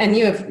agree. And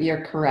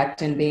you're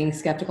correct in being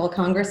skeptical of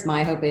Congress.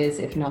 My hope is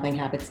if nothing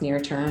happens near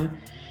term,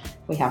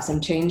 we have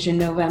some change in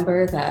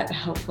November that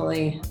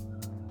hopefully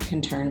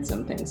can turn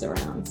some things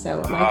around. So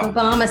like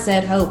Obama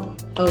said, hope,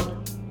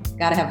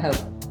 gotta have hope.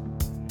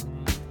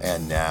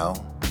 And now,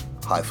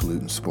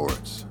 highfalutin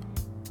sports.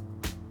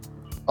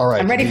 All right.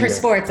 I'm ready for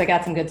sports. I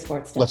got some good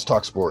sports stuff. Let's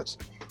talk sports.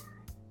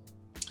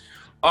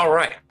 All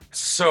right.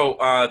 So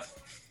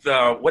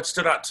what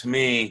stood out to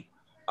me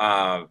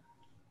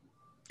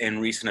in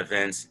recent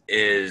events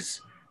is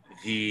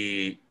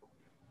the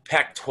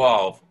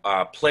Pac-12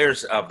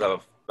 players of the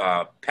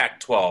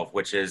Pac-12,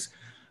 which is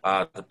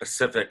the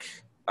Pacific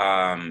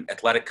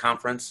Athletic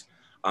Conference.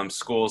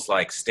 Schools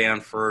like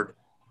Stanford,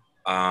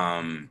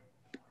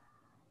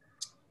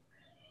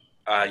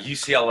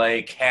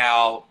 UCLA,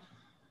 Cal,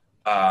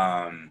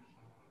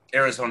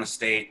 Arizona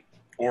State,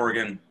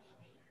 Oregon.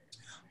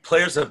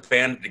 Players have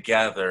banded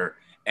together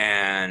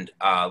and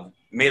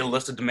made a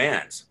list of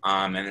demands,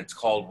 and it's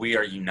called We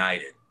Are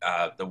United,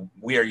 the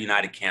We Are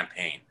United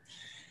campaign.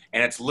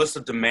 And it's a list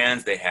of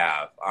demands they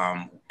have.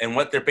 And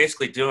what they're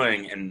basically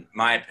doing, in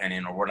my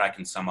opinion, or what I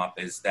can sum up,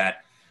 is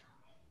that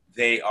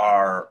they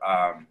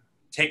are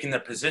taking their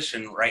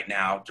position right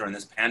now during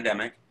this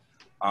pandemic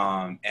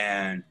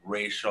and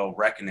racial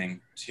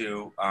reckoning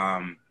to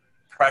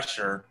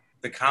pressure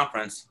the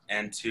conference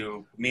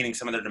into meeting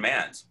some of their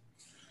demands.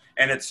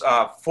 And it's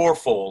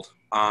fourfold,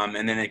 and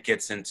then it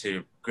gets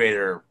into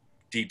greater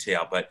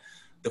detail. But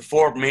the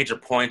four major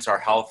points are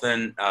health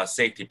and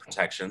safety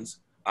protections,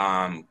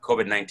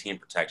 COVID-19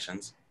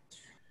 protections,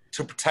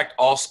 to protect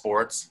all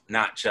sports,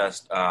 not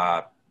just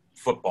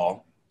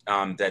football,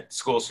 that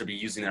schools should be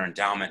using their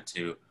endowment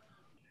to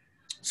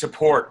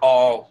support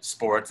all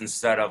sports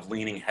instead of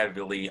leaning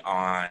heavily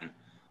on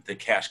the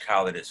cash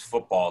cow that is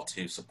football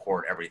to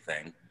support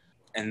everything.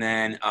 And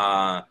then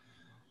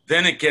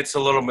it gets a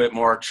little bit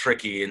more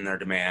tricky in their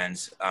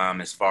demands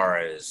as far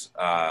as,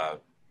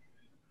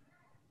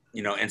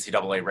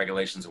 NCAA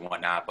regulations and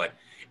whatnot, but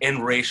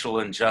in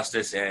racial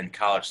injustice in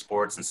college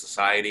sports and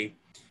society,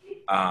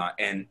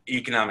 and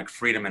economic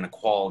freedom and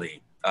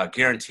equality,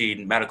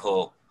 guaranteed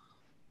medical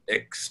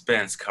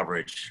expense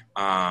coverage,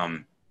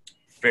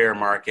 fair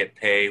market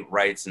pay,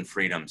 rights, and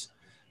freedoms.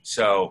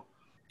 So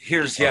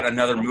here's yet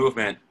another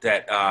movement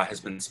that has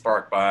been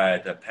sparked by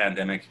the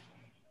pandemic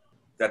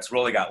that's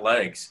really got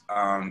legs.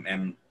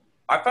 And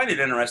I find it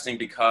interesting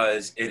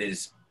because it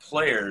is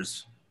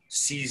players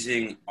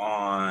seizing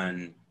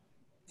on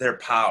their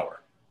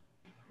power.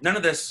 None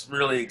of this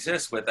really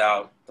exists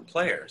without the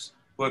players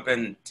who have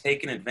been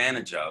taken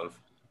advantage of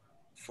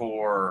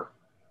for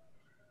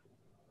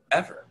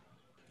ever.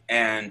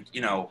 And,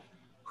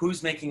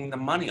 who's making the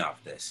money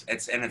off this?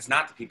 It's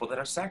not the people that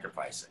are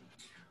sacrificing.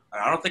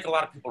 I don't think a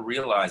lot of people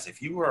realize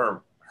if you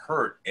were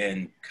hurt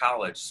in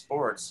college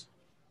sports,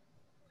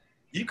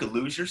 you could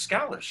lose your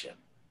scholarship.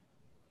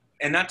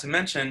 And not to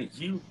mention,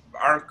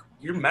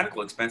 your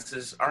medical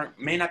expenses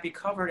may not be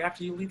covered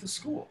after you leave the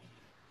school.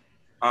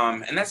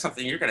 And that's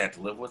something you're going to have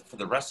to live with for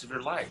the rest of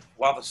your life,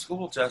 while the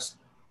school just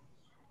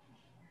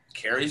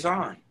carries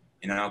on.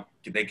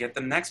 They get the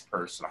next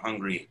person, a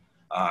hungry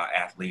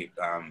athlete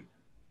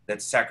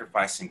that's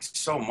sacrificing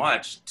so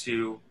much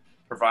to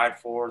provide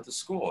for the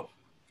school.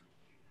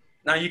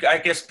 Now, I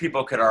guess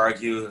people could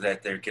argue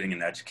that they're getting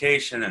an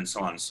education and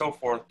so on and so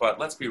forth, but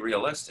let's be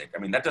realistic. I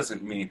mean, that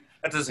doesn't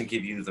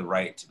give you the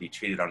right to be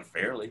treated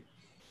unfairly.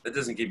 That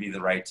doesn't give you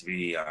the right to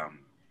be.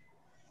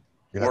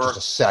 You're not just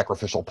a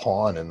sacrificial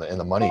pawn in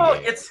the money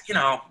game.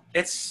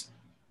 It's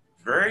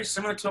very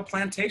similar to a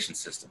plantation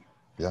system.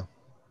 Yeah.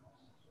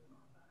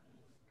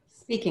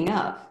 Speaking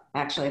of,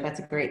 actually, that's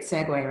a great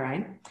segue,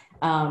 Ryan.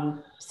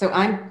 So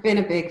I've been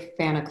a big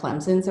fan of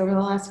Clemson's over the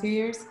last few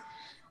years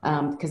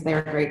because they're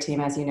a great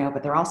team, as you know,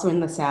 but they're also in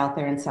the South.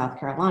 They're in South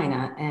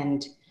Carolina.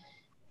 And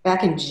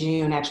back in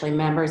June, actually,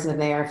 members of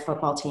their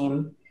football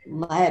team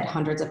led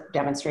hundreds of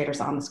demonstrators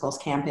on the school's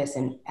campus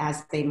and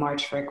as they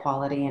marched for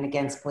equality and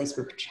against police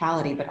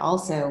brutality, but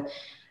also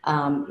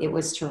it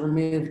was to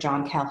remove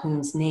John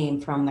Calhoun's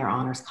name from their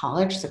honors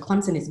college. So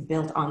Clemson is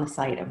built on the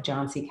site of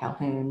John C.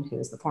 Calhoun, who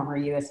is the former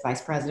U.S.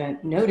 vice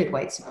president, noted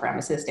white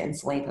supremacist and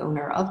slave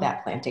owner of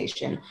that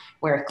plantation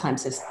where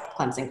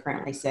Clemson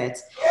currently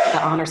sits.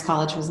 The honors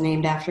college was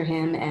named after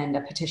him, and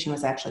a petition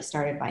was actually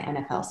started by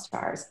NFL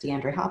stars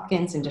DeAndre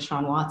Hopkins and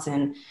Deshaun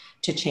Watson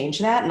to change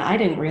that. And I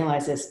didn't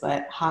realize this,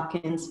 but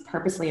Hopkins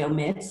purposely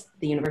omits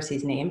the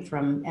university's name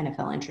from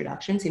NFL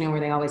introductions, where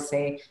they always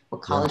say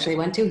what college they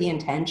went to. He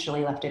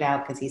intentionally left it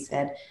out because he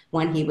said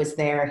when he was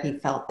there, he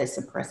felt this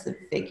oppressive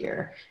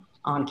figure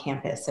on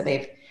campus. So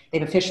they've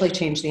officially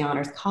changed the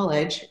honors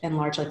college, and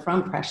largely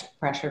from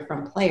pressure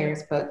from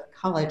players, both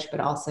college, but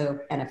also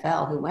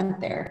NFL who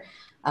went there.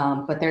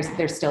 But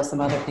there's still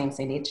some other things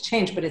they need to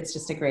change, but it's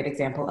just a great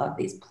example of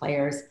these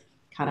players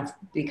kind of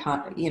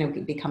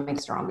becoming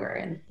stronger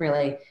and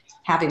really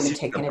having been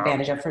taken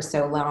advantage of for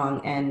so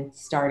long and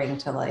starting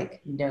to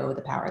know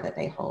the power that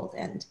they hold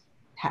and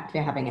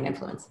having an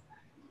influence.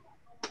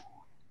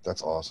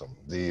 That's awesome.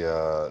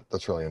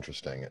 That's really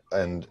interesting.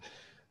 And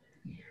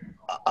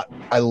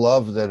I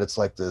love that it's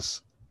like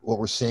this, what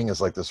we're seeing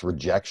is like this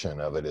rejection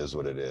of it is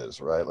what it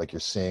is, right? Like you're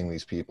seeing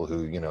these people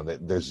who,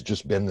 there's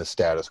just been the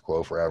status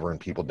quo forever and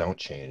people don't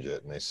change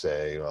it. And they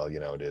say, well,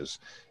 it is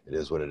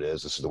what it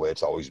is. This is the way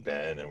it's always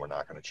been and we're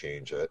not going to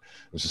change it. It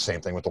was the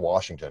same thing with the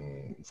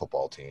Washington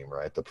football team,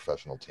 right? The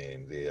professional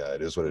team,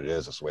 it is what it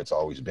is. This is the way it's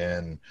always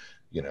been.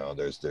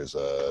 There's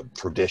a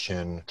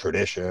tradition,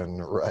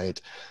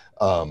 right?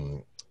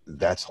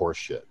 That's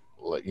horseshit.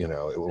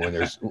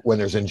 When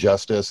there's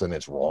injustice and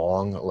it's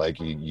wrong,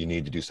 you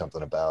need to do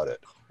something about it.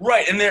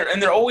 Right, and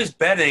they're always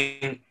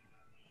betting,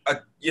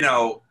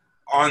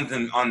 on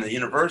the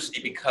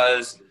university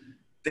because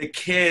the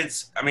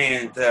kids,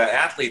 the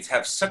athletes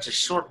have such a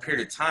short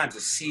period of time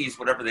to seize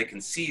whatever they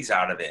can seize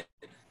out of it.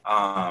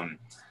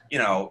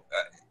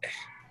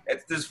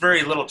 There's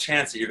very little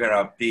chance that you're going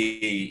to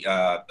be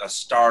a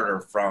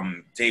starter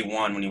from day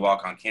one when you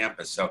walk on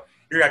campus. So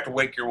you're going to have to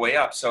wake your way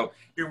up. So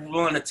you're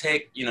willing to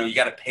take, you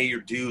got to pay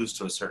your dues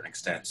to a certain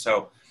extent.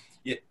 So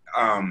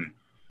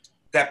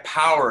that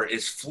power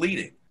is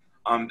fleeting.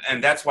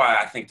 And that's why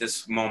I think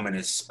this moment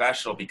is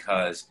special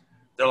because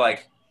they're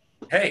like,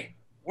 hey,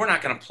 we're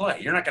not going to play.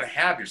 You're not going to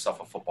have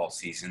yourself a football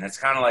season. It's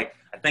kind of like,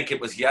 I think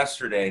it was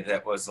yesterday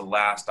that was the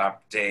last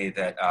day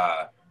that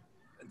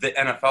the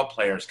NFL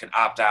players can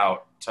opt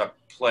out to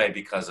play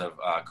because of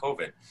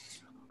COVID.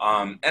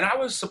 And I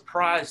was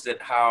surprised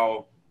at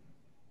how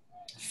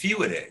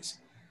few it is.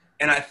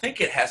 And I think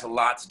it has a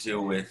lot to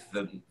do with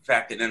the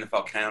fact that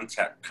NFL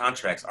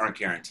contracts aren't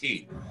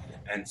guaranteed.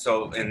 And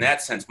so in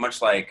that sense,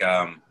 much like,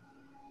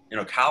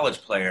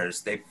 college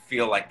players, they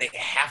feel like they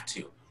have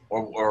to,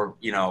 or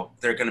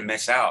they're going to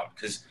miss out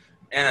because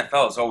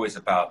NFL is always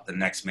about the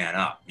next man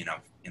up.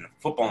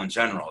 Football in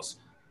general is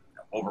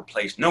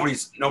overplayed.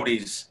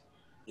 Nobody's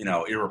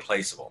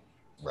irreplaceable.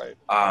 Right.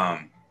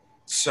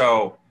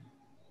 So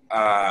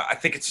I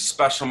think it's a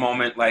special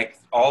moment, like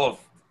all of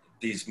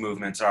these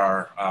movements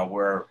are,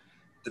 where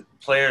the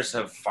players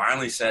have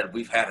finally said,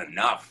 we've had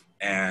enough,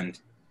 and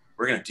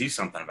we're going to do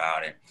something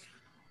about it.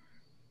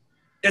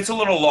 It's a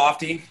little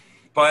lofty,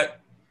 but,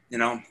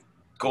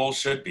 goals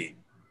should be.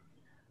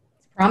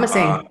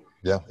 Promising.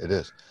 Yeah, it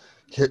is.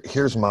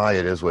 Here's my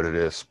 "it is what it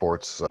is"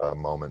 sports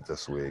moment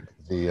this week.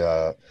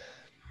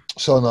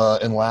 So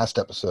in last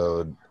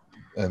episode,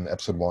 in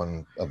episode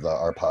 1 of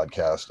our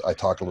podcast, I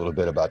talked a little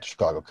bit about the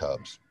Chicago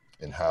Cubs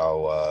and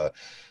how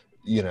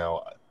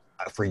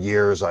for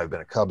years I've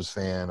been a Cubs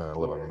fan, and I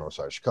live on the north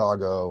side of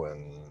Chicago,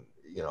 and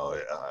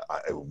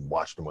I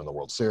watched them win the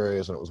World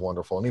Series, and it was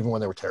wonderful. And even when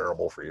they were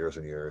terrible for years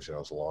and years, I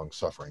was a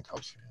long-suffering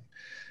Cubs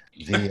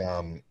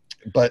fan.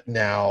 But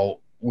now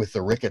with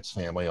the Ricketts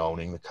family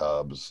owning the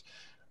Cubs,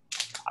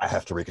 I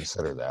have to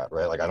reconsider that,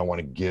 right? Like, I don't want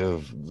to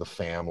give the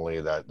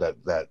family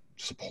that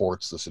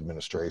supports this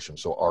administration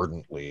so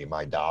ardently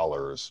my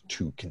dollars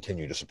to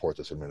continue to support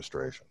this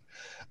administration.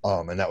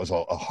 And that was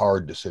a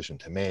hard decision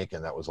to make.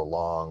 And that was a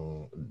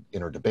long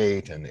inner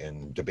debate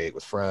and debate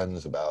with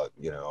friends about,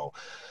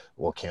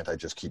 well, can't I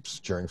just keep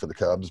cheering for the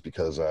Cubs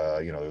because,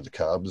 they're the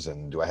Cubs,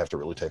 and do I have to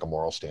really take a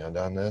moral stand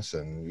on this?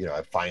 And,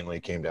 I finally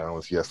came down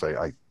with, yes,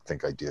 I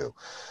think I do.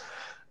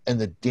 And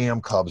the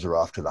damn Cubs are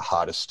off to the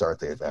hottest start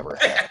they've ever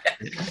had.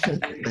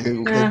 They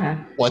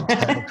won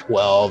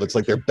 10-12. It's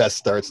like their best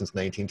start since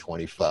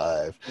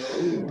 1925.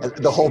 And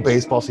the whole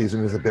baseball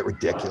season is a bit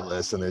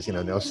ridiculous, and there's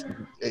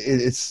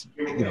it's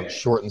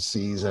shortened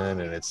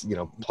season, and it's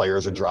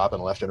players are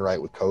dropping left and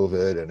right with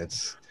COVID, and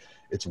it's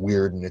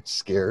weird and it's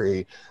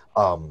scary.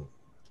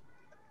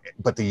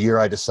 But the year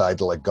I decide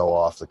to go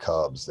off the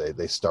Cubs,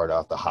 they start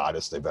off the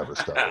hottest they've ever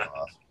started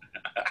off.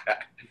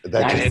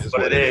 That just is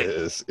what it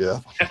is. Yeah.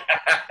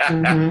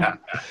 Mm-hmm.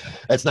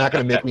 It's not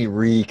going to make me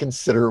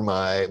reconsider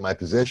my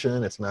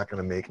position. It's not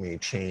going to make me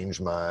change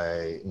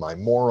my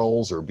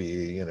morals or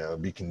be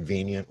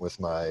convenient with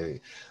my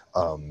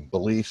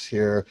beliefs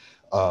here.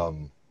 But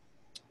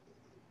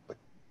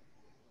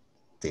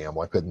damn,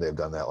 why couldn't they have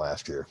done that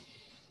last year?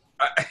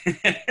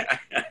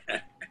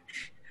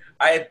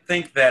 I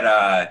think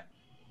that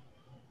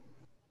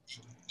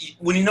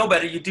when you know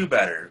better, you do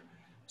better.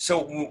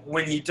 So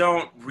when you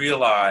don't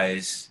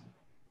realize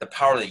the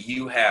power that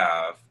you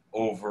have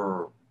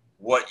over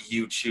what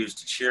you choose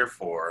to cheer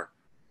for,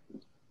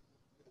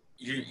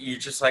 you're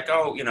just like,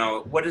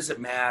 what does it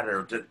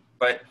matter?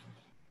 But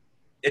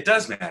it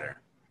does matter.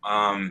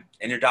 And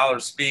your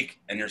dollars speak,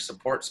 and your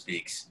support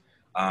speaks.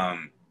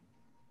 And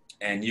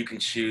you can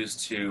choose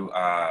to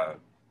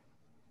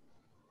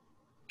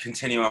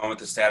continue on with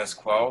the status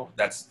quo.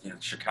 That's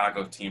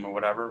Chicago team or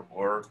whatever,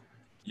 or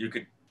you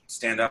could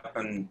stand up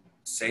and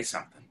say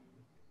something.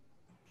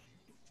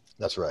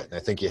 That's right. And I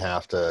think you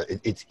have to,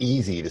 it's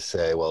easy to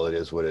say, well, it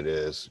is what it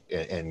is,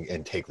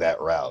 and take that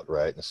route,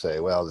 right? And say,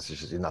 well, this is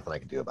just nothing I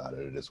can do about it.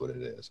 It is what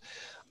it is.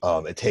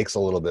 It takes a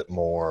little bit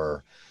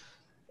more,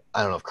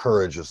 I don't know if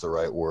courage is the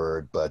right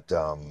word, but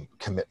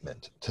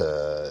commitment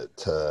to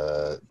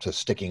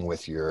sticking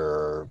with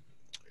your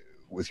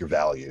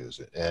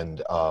values.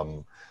 And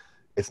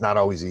it's not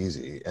always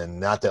easy. And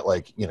not that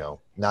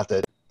not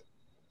that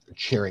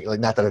cheering,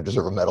 not that I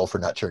deserve a medal for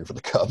not cheering for the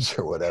Cubs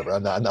or whatever.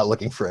 I'm not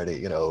looking for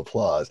any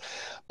applause,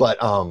 but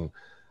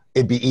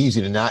it'd be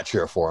easy to not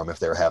cheer for them if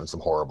they were having some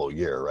horrible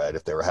year, right?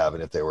 If they were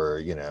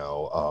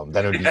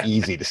then it'd be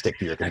easy to stick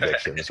to your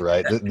convictions,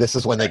 right? This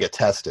is when they get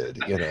tested,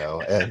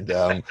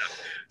 and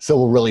so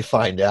we'll really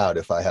find out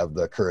if I have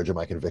the courage of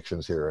my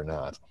convictions here or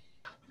not.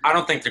 I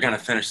don't think they're going to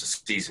finish the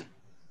season.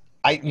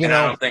 I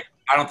don't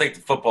think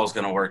the football is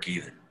going to work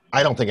either.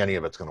 I don't think any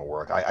of it's going to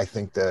work. I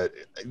think that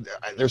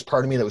there's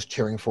part of me that was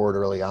cheering for it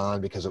early on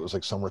because it was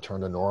like some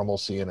return to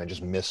normalcy, and I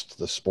just missed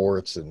the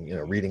sports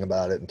and, reading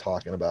about it and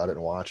talking about it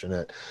and watching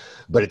it.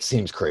 But it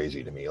seems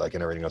crazy to me, and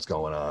everything that's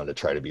going on, to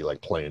try to be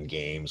playing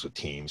games with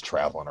teams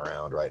traveling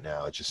around right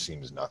now. It just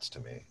seems nuts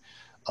to me.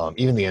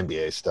 Even the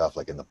NBA stuff,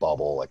 in the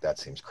bubble, that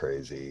seems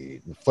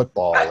crazy.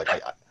 Football, I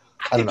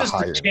don't know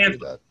how you're going to do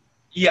that.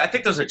 Yeah, I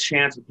think there's a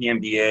chance with the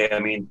NBA. I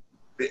mean,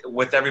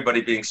 with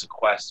everybody being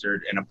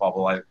sequestered in a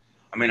bubble, I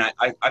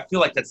feel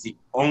like that's the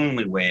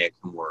only way it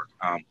can work.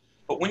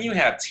 But when you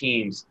have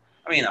teams,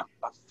 a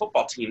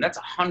football team, that's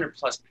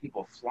 100+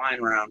 people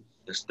flying around.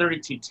 There's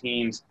 32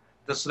 teams.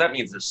 So that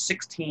means there's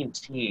 16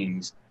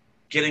 teams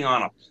getting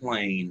on a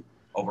plane,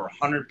 over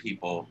 100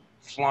 people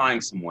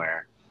flying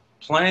somewhere,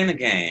 playing the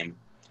game,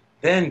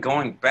 then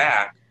going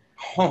back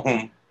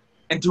home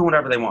and doing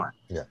whatever they want.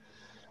 Yeah.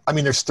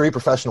 There's 3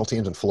 professional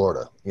teams in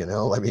Florida,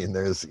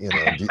 there's,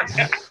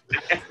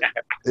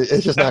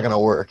 it's just not going to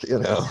work,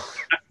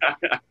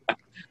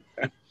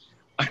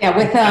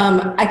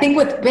 Yeah, I think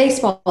with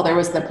baseball, there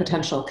was the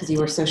potential because you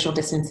were social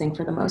distancing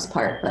for the most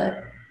part,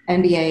 but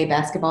NBA,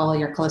 basketball,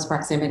 you're close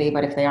proximity,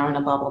 but if they are in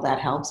a bubble, that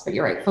helps. But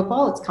you're right,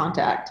 football, it's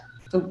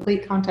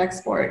complete contact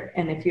sport.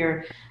 And if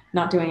you're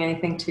not doing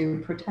anything to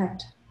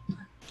protect,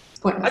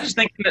 I just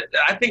think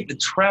I think the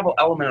travel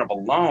element of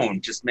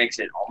alone just makes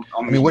it.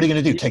 I mean, what are you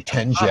going to do? Take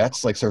 10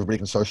 jets, like, so everybody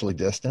can socially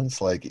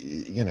distance? Like,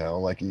 you know,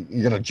 like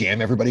you're going to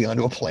jam everybody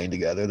onto a plane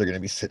together. They're going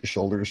to be sitting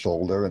shoulder to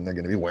shoulder, and they're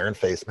going to be wearing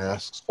face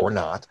masks or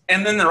not.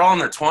 And then they're all in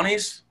their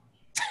 20s,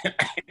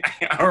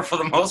 or for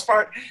the most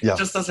part, Yeah. it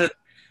just doesn't.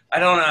 I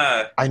don't.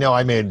 I know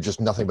I made just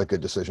nothing but good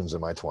decisions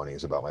in my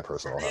 20s about my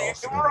personal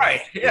health.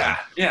 Right. Yeah.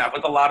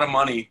 With a lot of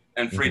money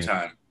and free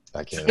time.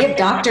 I can't. They have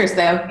doctors,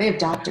 though. They have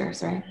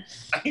doctors, right?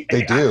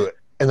 They do.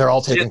 And they're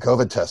all taking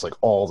COVID tests like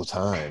all the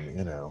time,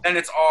 you know. And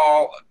it's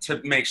all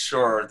to make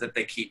sure that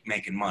they keep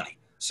making money.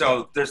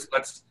 So they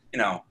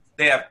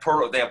have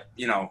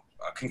a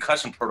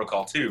concussion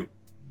protocol too.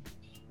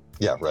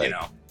 Yeah, right. You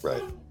know.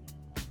 Right.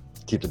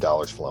 Keep the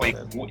dollars flowing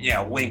in.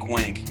 Yeah, wink,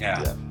 wink.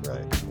 Yeah. Yeah,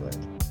 right.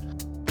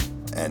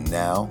 And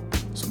now,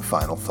 some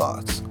final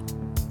thoughts.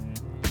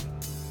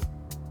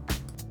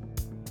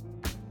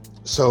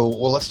 So,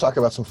 well, let's talk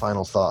about some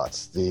final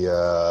thoughts.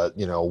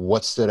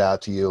 What stood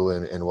out to you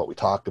and what we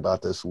talked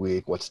about this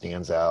week? What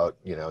stands out,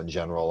 in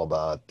general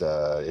about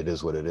it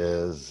is what it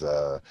is?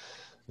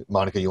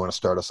 Monica, you want to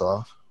start us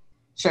off?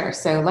 Sure.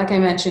 So like I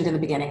mentioned in the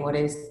beginning,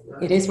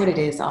 it is what it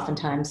is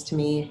oftentimes to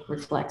me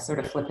reflects sort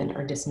of flippant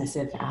or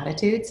dismissive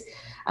attitudes.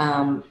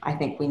 I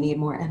think we need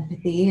more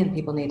empathy and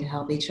people need to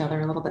help each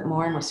other a little bit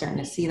more. And we're starting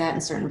to see that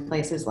in certain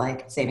places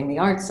like Saving the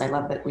Arts. I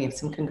love that we have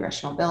some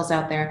congressional bills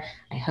out there.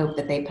 I hope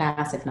that they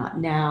pass, if not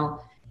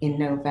now, in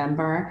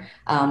November.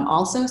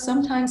 Also,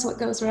 sometimes what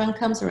goes around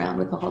comes around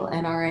with the whole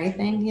NRA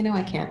thing.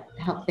 I can't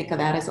help think of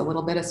that as a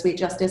little bit of sweet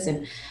justice.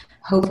 And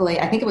hopefully,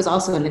 I think it was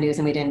also in the news,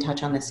 and we didn't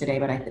touch on this today,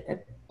 but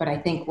I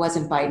think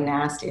wasn't Biden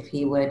asked if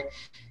he would,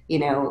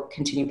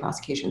 continue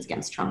prosecutions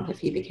against Trump if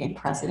he became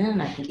president,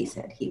 and I think he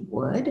said he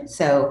would.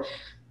 So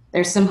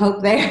there's some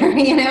hope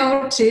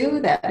there, too,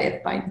 that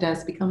if Biden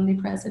does become the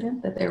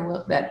president,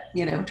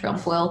 that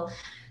Trump will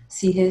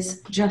see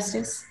his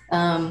justice.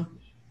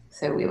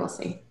 So we will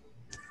see.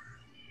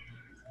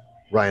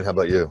 Ryan, how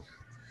about you?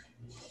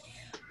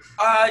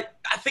 I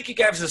think you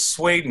guys have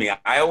swayed me.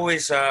 I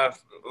always,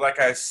 like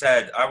I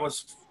said, I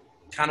was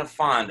kind of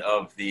fond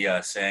of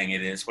the saying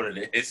 "it is what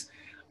it is,"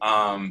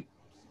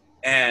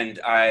 and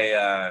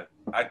I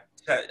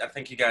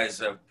think you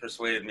guys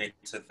persuaded me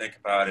to think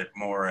about it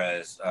more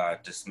as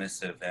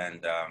dismissive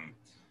and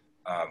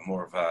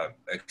more of a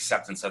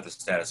acceptance of the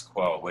status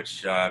quo,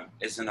 which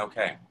isn't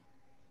okay.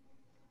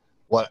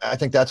 Well, I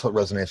think that's what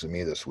resonates with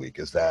me this week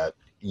is that,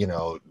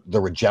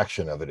 the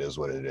rejection of it is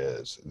what it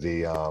is.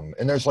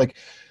 And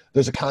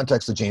there's a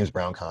context, the James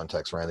Brown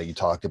context, Ryan, that you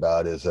talked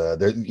about is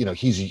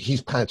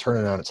he's kind of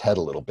turning on its head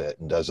a little bit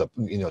and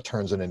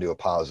turns it into a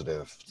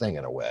positive thing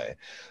in a way.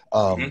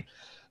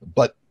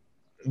 But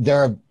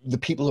there are the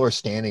people who are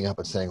standing up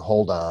and saying,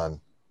 hold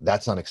on,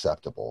 that's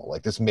unacceptable.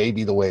 Like, this may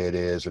be the way it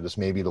is, or this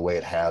may be the way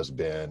it has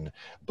been,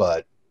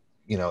 but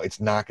it's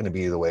not going to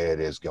be the way it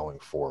is going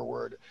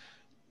forward.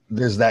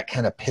 There's that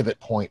kind of pivot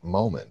point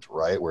moment,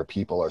 right, where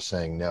people are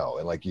saying no.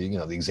 And like,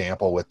 the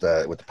example with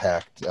the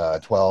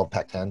Pac-12,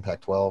 Pac-10,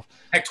 Pac-12,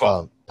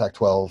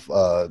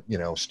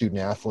 Pac-12, student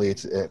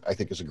athletes, I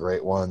think is a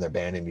great one. They're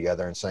banding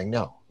together and saying,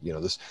 no,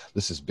 this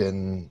has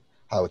been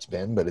how it's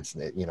been, but it's,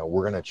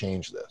 we're going to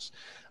change this.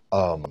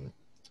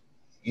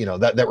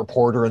 That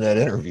reporter in that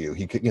interview,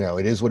 he could,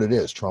 it is what it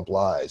is. Trump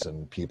lies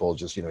and people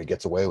just, he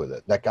gets away with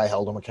it. That guy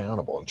held him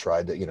accountable and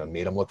tried to,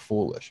 made him look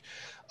foolish.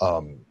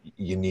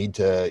 You need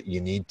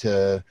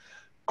to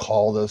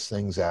call those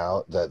things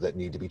out that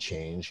need to be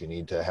changed. You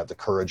need to have the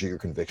courage of your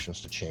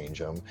convictions to change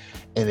them.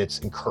 And it's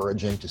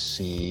encouraging to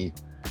see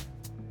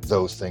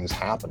those things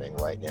happening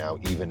right now,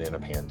 even in a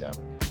pandemic.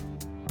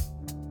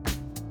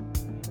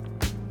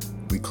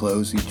 We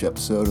close each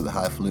episode of the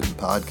Highfalutin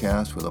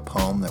podcast with a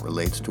poem that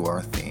relates to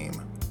our theme.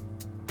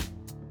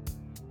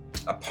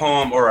 A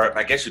poem, or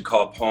I guess you'd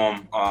call it a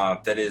poem,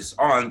 that is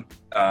on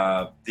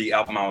the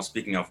album I was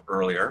speaking of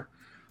earlier.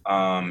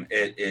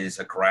 It is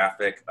a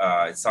graphic.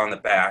 It's on the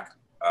back,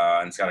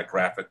 and it's got a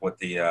graphic with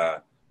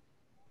the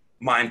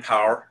mind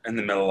power in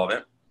the middle of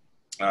it,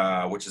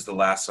 which is the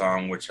last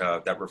song, which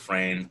that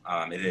refrain,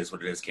 it is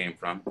what it is, came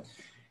from.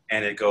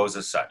 And it goes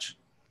as such.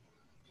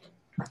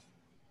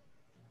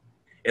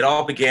 It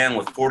all began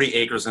with 40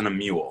 acres and a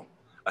mule,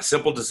 a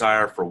simple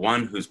desire for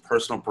one whose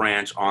personal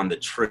branch on the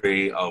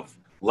tree of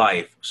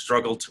life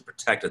struggled to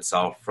protect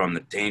itself from the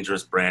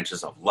dangerous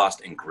branches of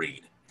lust and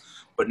greed.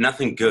 But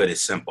nothing good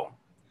is simple.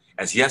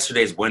 As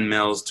yesterday's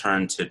windmills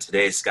turned to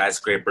today's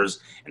skyscrapers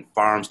and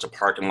farms to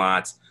parking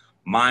lots,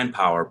 mind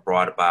power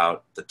brought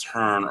about the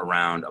turn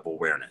around of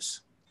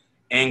awareness.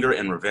 Anger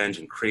and revenge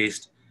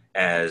increased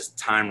as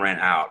time ran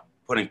out,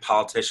 putting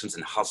politicians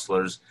and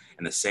hustlers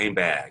in the same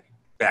bag,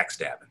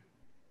 backstabbing,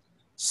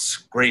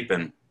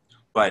 scraping,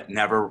 but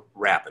never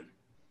rapping.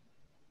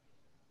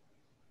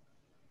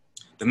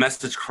 The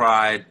message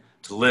cried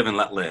to live and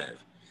let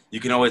live. You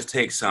can always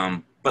take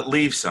some, but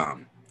leave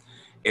some.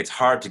 It's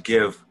hard to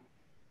give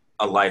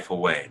a life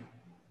away.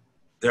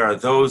 There are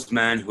those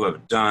men who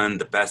have done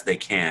the best they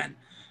can,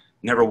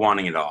 never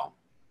wanting it all.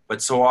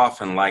 But so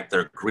often, like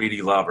their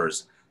greedy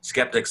lovers,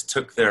 Skeptics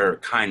took their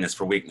kindness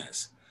for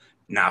weakness.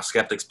 Now,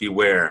 skeptics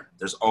beware.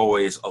 There's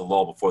always a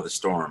lull before the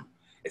storm.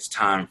 It's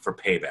time for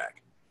payback.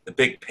 The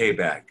big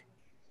payback.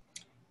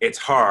 It's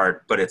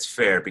hard, but it's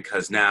fair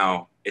because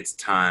now it's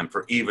time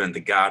for even the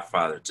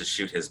Godfather to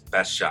shoot his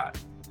best shot.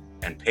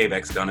 And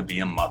payback's gonna be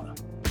a mother.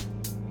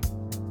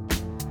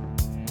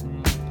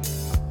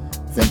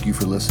 Thank you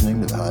for listening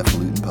to the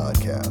Highfalutin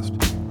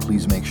Podcast.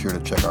 Please make sure to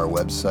check our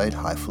website,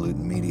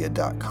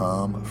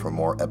 highfalutinmedia.com, for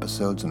more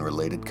episodes and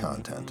related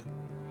content.